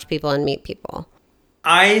to talk to people and meet people?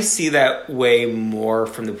 I see that way more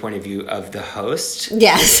from the point of view of the host.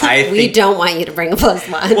 Yes, we don't want you to bring a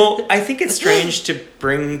 +1. Well, I think it's strange to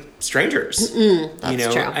bring strangers.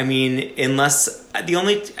 That's true. I mean, unless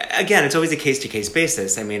again, it's always a case-to-case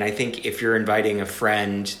basis. I mean, I think if you're inviting a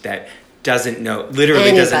friend that doesn't know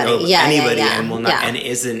anybody and will not and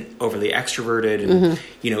isn't overly extroverted and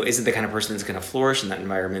isn't the kind of person that's going to flourish in that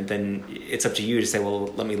environment, then it's up to you to say, well,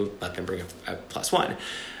 let them bring a +1.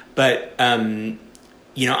 But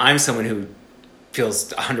I'm someone who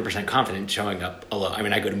feels 100% confident showing up alone. I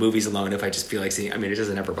mean, I go to movies alone if I just feel like seeing. I mean, it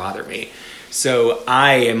doesn't ever bother me. So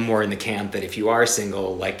I am more in the camp that if you are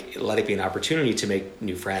single, like, let it be an opportunity to make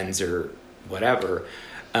new friends or whatever.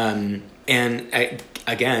 And I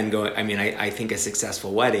think a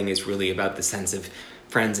successful wedding is really about the sense of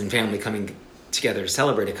friends and family coming together to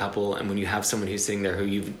celebrate a couple. And when you have someone who's sitting there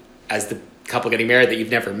who as the couple getting married that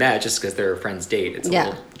you've never met just because they're a friend's date, it's a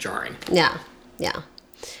little jarring. Yeah.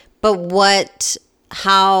 But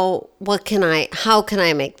how can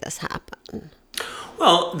I make this happen?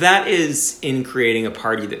 Well, that is in creating a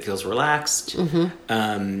party that feels relaxed,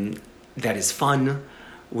 that is fun,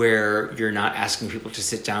 where you're not asking people to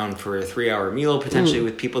sit down for a 3-hour meal, potentially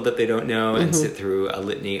with people that they don't know, and sit through a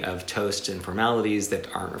litany of toasts and formalities that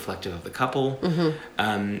aren't reflective of the couple.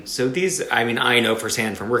 So these, I know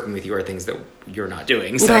firsthand from working with you, are things that you're not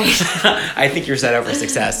doing. So I think you're set up for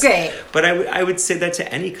success. Great. But I would say that to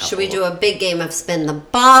any couple. Should we do a big game of spin the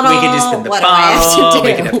bottle? We can do spin the bottle.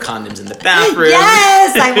 We can have condoms in the bathroom.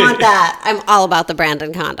 Yes, I want that. I'm all about the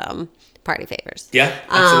Brandon condom. Party favors. Yeah,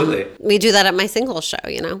 absolutely. We do that at my single show,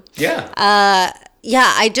 Yeah. I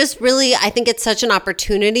think it's such an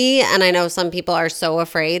opportunity, and I know some people are so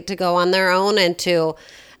afraid to go on their own and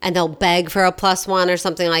they'll beg for a +1 or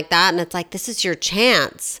something like that, and it's like, this is your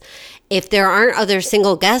chance. If there aren't other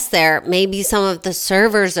single guests there, maybe some of the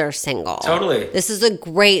servers are single. Totally. This is a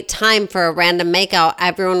great time for a random makeout.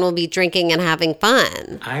 Everyone will be drinking and having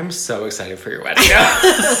fun. I'm so excited for your wedding.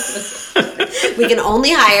 We can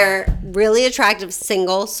only hire really attractive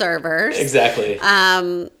single servers. Exactly.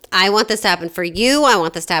 I want this to happen for you. I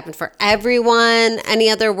want this to happen for everyone. Any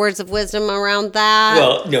other words of wisdom around that?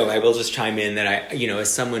 Well, no, I will just chime in that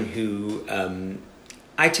as someone who,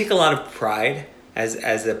 I take a lot of pride as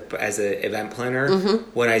a event planner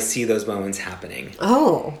when I see those moments happening.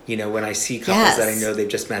 Oh. When I see couples that I know they've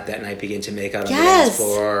just met that night begin to make out on the Yes. dance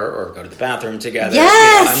floor or go to the bathroom together.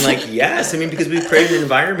 Yes. I'm like, yes. because we've created an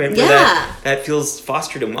environment where that feels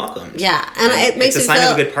fostered and welcomed. Yeah. And it makes it's a sign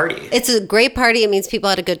of a good party. It's a great party. It means people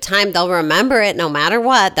had a good time. They'll remember it no matter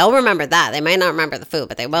what. They'll remember that. They might not remember the food,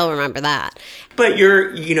 but they will remember that. But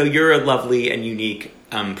you're a lovely and unique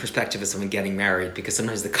perspective of someone getting married, because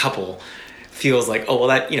sometimes the couple feels like, oh, well,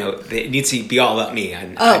 that, it needs to be all about me.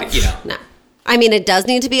 And, no. It does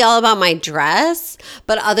need to be all about my dress,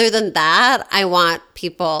 but other than that, I want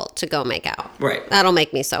people to go make out. Right. That'll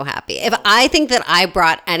make me so happy. If I think that I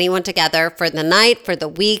brought anyone together for the night, for the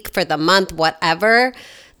week, for the month, whatever,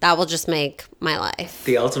 that will just make my life.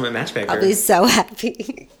 The ultimate matchmaker. I'll be so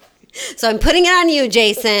happy. So I'm putting it on you,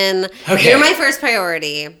 Jason. Okay. You're my first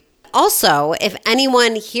priority. Also, if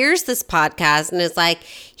anyone hears this podcast and is like,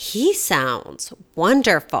 he sounds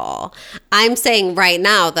wonderful, I'm saying right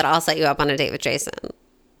now that I'll set you up on a date with Jason.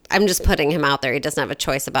 I'm just putting him out there. He doesn't have a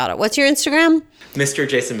choice about it. What's your Instagram? Mr.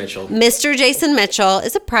 Jason Mitchell. Mr. Jason Mitchell.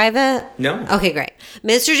 Is it private? No. Okay, great.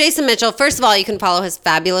 Mr. Jason Mitchell. First of all, you can follow his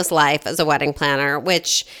fabulous life as a wedding planner,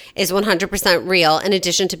 which is 100% real, in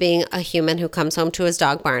addition to being a human who comes home to his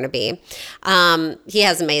dog, Barnaby. He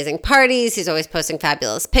has amazing parties. He's always posting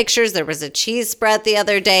fabulous pictures. There was a cheese spread the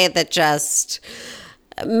other day that just...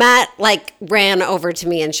 Matt ran over to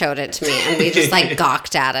me and showed it to me, and we just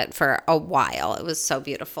gawked at it for a while. It was so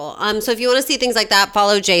beautiful. So if you want to see things like that,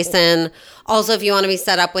 follow Jason. Also, if you want to be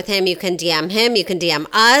set up with him, you can DM him. You can DM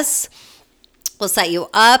us. We'll set you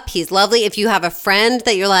up. He's lovely. If you have a friend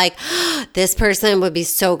that you're like, this person would be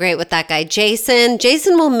so great with that guy, Jason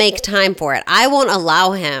will make time for it. I won't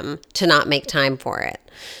allow him to not make time for it.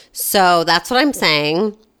 So that's what I'm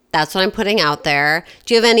saying. That's what I'm putting out there.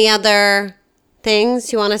 Do you have any other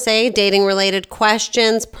things you want to say? Dating related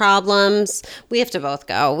questions, problems. We have to both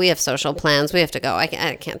go. We have social plans. We have to go. I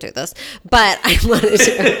can't do this, but I wanted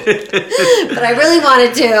to. But I really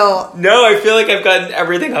wanted to. No, I feel like I've gotten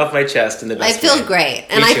everything off my chest in the best I feel way. great.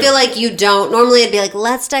 And I feel like you don't. Normally I'd be like,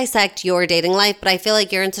 let's dissect your dating life, but I feel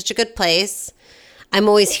like you're in such a good place. I'm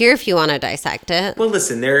always here if you want to dissect it. Well,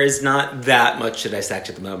 listen, there is not that much to dissect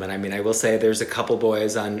at the moment. I mean, I will say there's a couple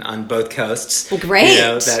boys on both coasts. Great.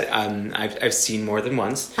 That I've seen more than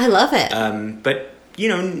once. I love it. But,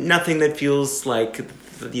 nothing that feels like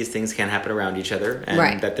these things can't happen around each other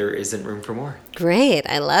and that there isn't room for more. Great.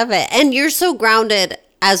 I love it. And you're so grounded,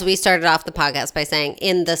 as we started off the podcast by saying,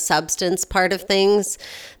 in the substance part of things,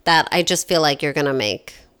 that I just feel like you're going to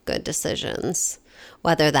make good decisions.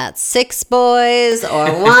 Whether that's 6 boys or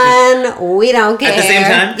 1, we don't care. At the same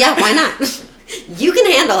time? Yeah, why not? You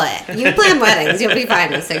can handle it. You plan weddings. You'll be fine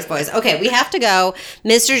with 6 boys. Okay, we have to go.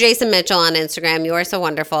 Mr. Jason Mitchell on Instagram. You are so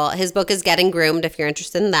wonderful. His book is Getting Groomed if you're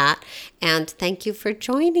interested in that. And thank you for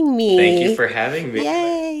joining me. Thank you for having me.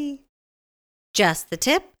 Yay. Just the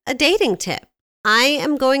tip, a dating tip. I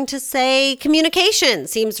am going to say communication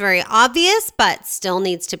seems very obvious, but still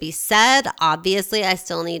needs to be said. Obviously, I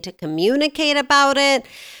still need to communicate about it.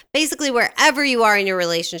 Basically, wherever you are in your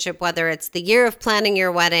relationship, whether it's the year of planning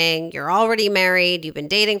your wedding, you're already married, you've been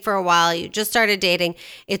dating for a while, you just started dating,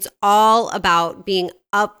 it's all about being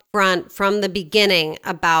upfront from the beginning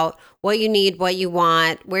about what you need, what you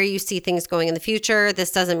want, where you see things going in the future.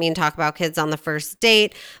 This doesn't mean talk about kids on the first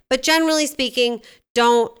date, but generally speaking,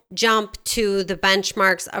 don't jump to the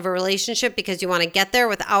benchmarks of a relationship because you want to get there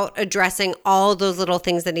without addressing all those little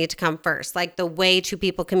things that need to come first, like the way two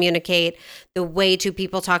people communicate, the way two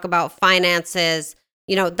people talk about finances.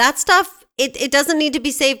 That stuff, it doesn't need to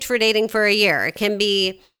be saved for dating for a year. It can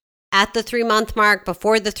be at the 3-month mark,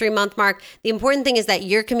 before the 3-month mark. The important thing is that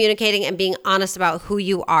you're communicating and being honest about who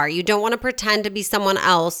you are. You don't want to pretend to be someone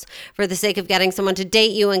else for the sake of getting someone to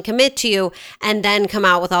date you and commit to you and then come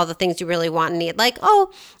out with all the things you really want and need. Like,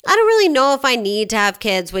 oh, I don't really know if I need to have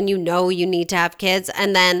kids when you know you need to have kids.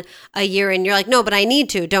 And then a year in, you're like, no, but I need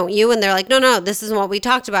to, don't you? And they're like, no, this isn't what we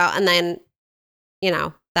talked about. And then,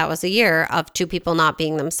 that was a year of two people not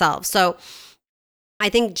being themselves. So I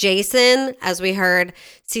think Jason, as we heard,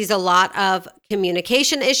 sees a lot of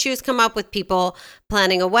communication issues come up with people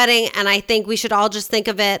planning a wedding. And I think we should all just think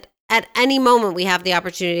of it at any moment we have the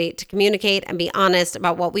opportunity to communicate and be honest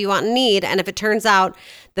about what we want and need. And if it turns out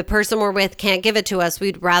the person we're with can't give it to us,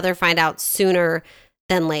 we'd rather find out sooner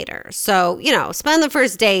than later. So, spend the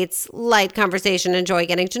first dates, light conversation, enjoy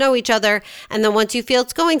getting to know each other. And then once you feel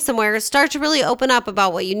it's going somewhere, start to really open up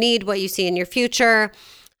about what you need, what you see in your future,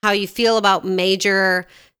 how you feel about major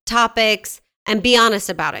topics, and be honest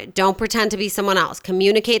about it. Don't pretend to be someone else.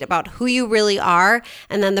 Communicate about who you really are,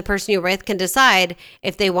 and then the person you're with can decide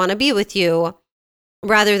if they want to be with you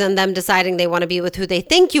rather than them deciding they want to be with who they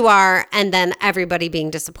think you are and then everybody being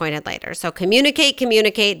disappointed later. So communicate,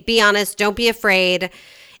 be honest, don't be afraid.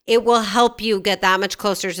 It will help you get that much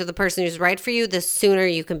closer to the person who's right for you the sooner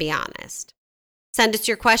you can be honest. Send us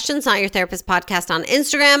your questions, Not Your Therapist Podcast on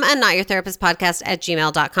Instagram and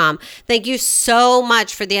notyourtherapistpodcast@gmail.com. Thank you so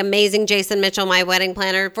much for the amazing Jason Mitchell, my wedding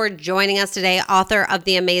planner, for joining us today, author of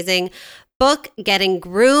the amazing book, Getting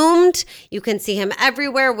Groomed. You can see him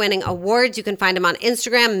everywhere winning awards. You can find him on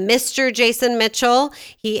Instagram, Mr. Jason Mitchell.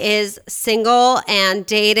 He is single and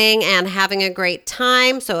dating and having a great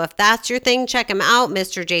time. So if that's your thing, check him out,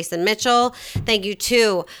 Mr. Jason Mitchell. Thank you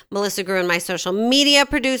to Melissa Gruen, my social media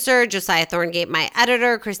producer, Josiah Thorngate, my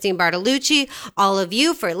editor, Christine Bartolucci, all of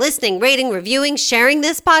you for listening, rating, reviewing, sharing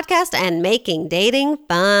this podcast, and making dating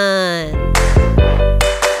fun.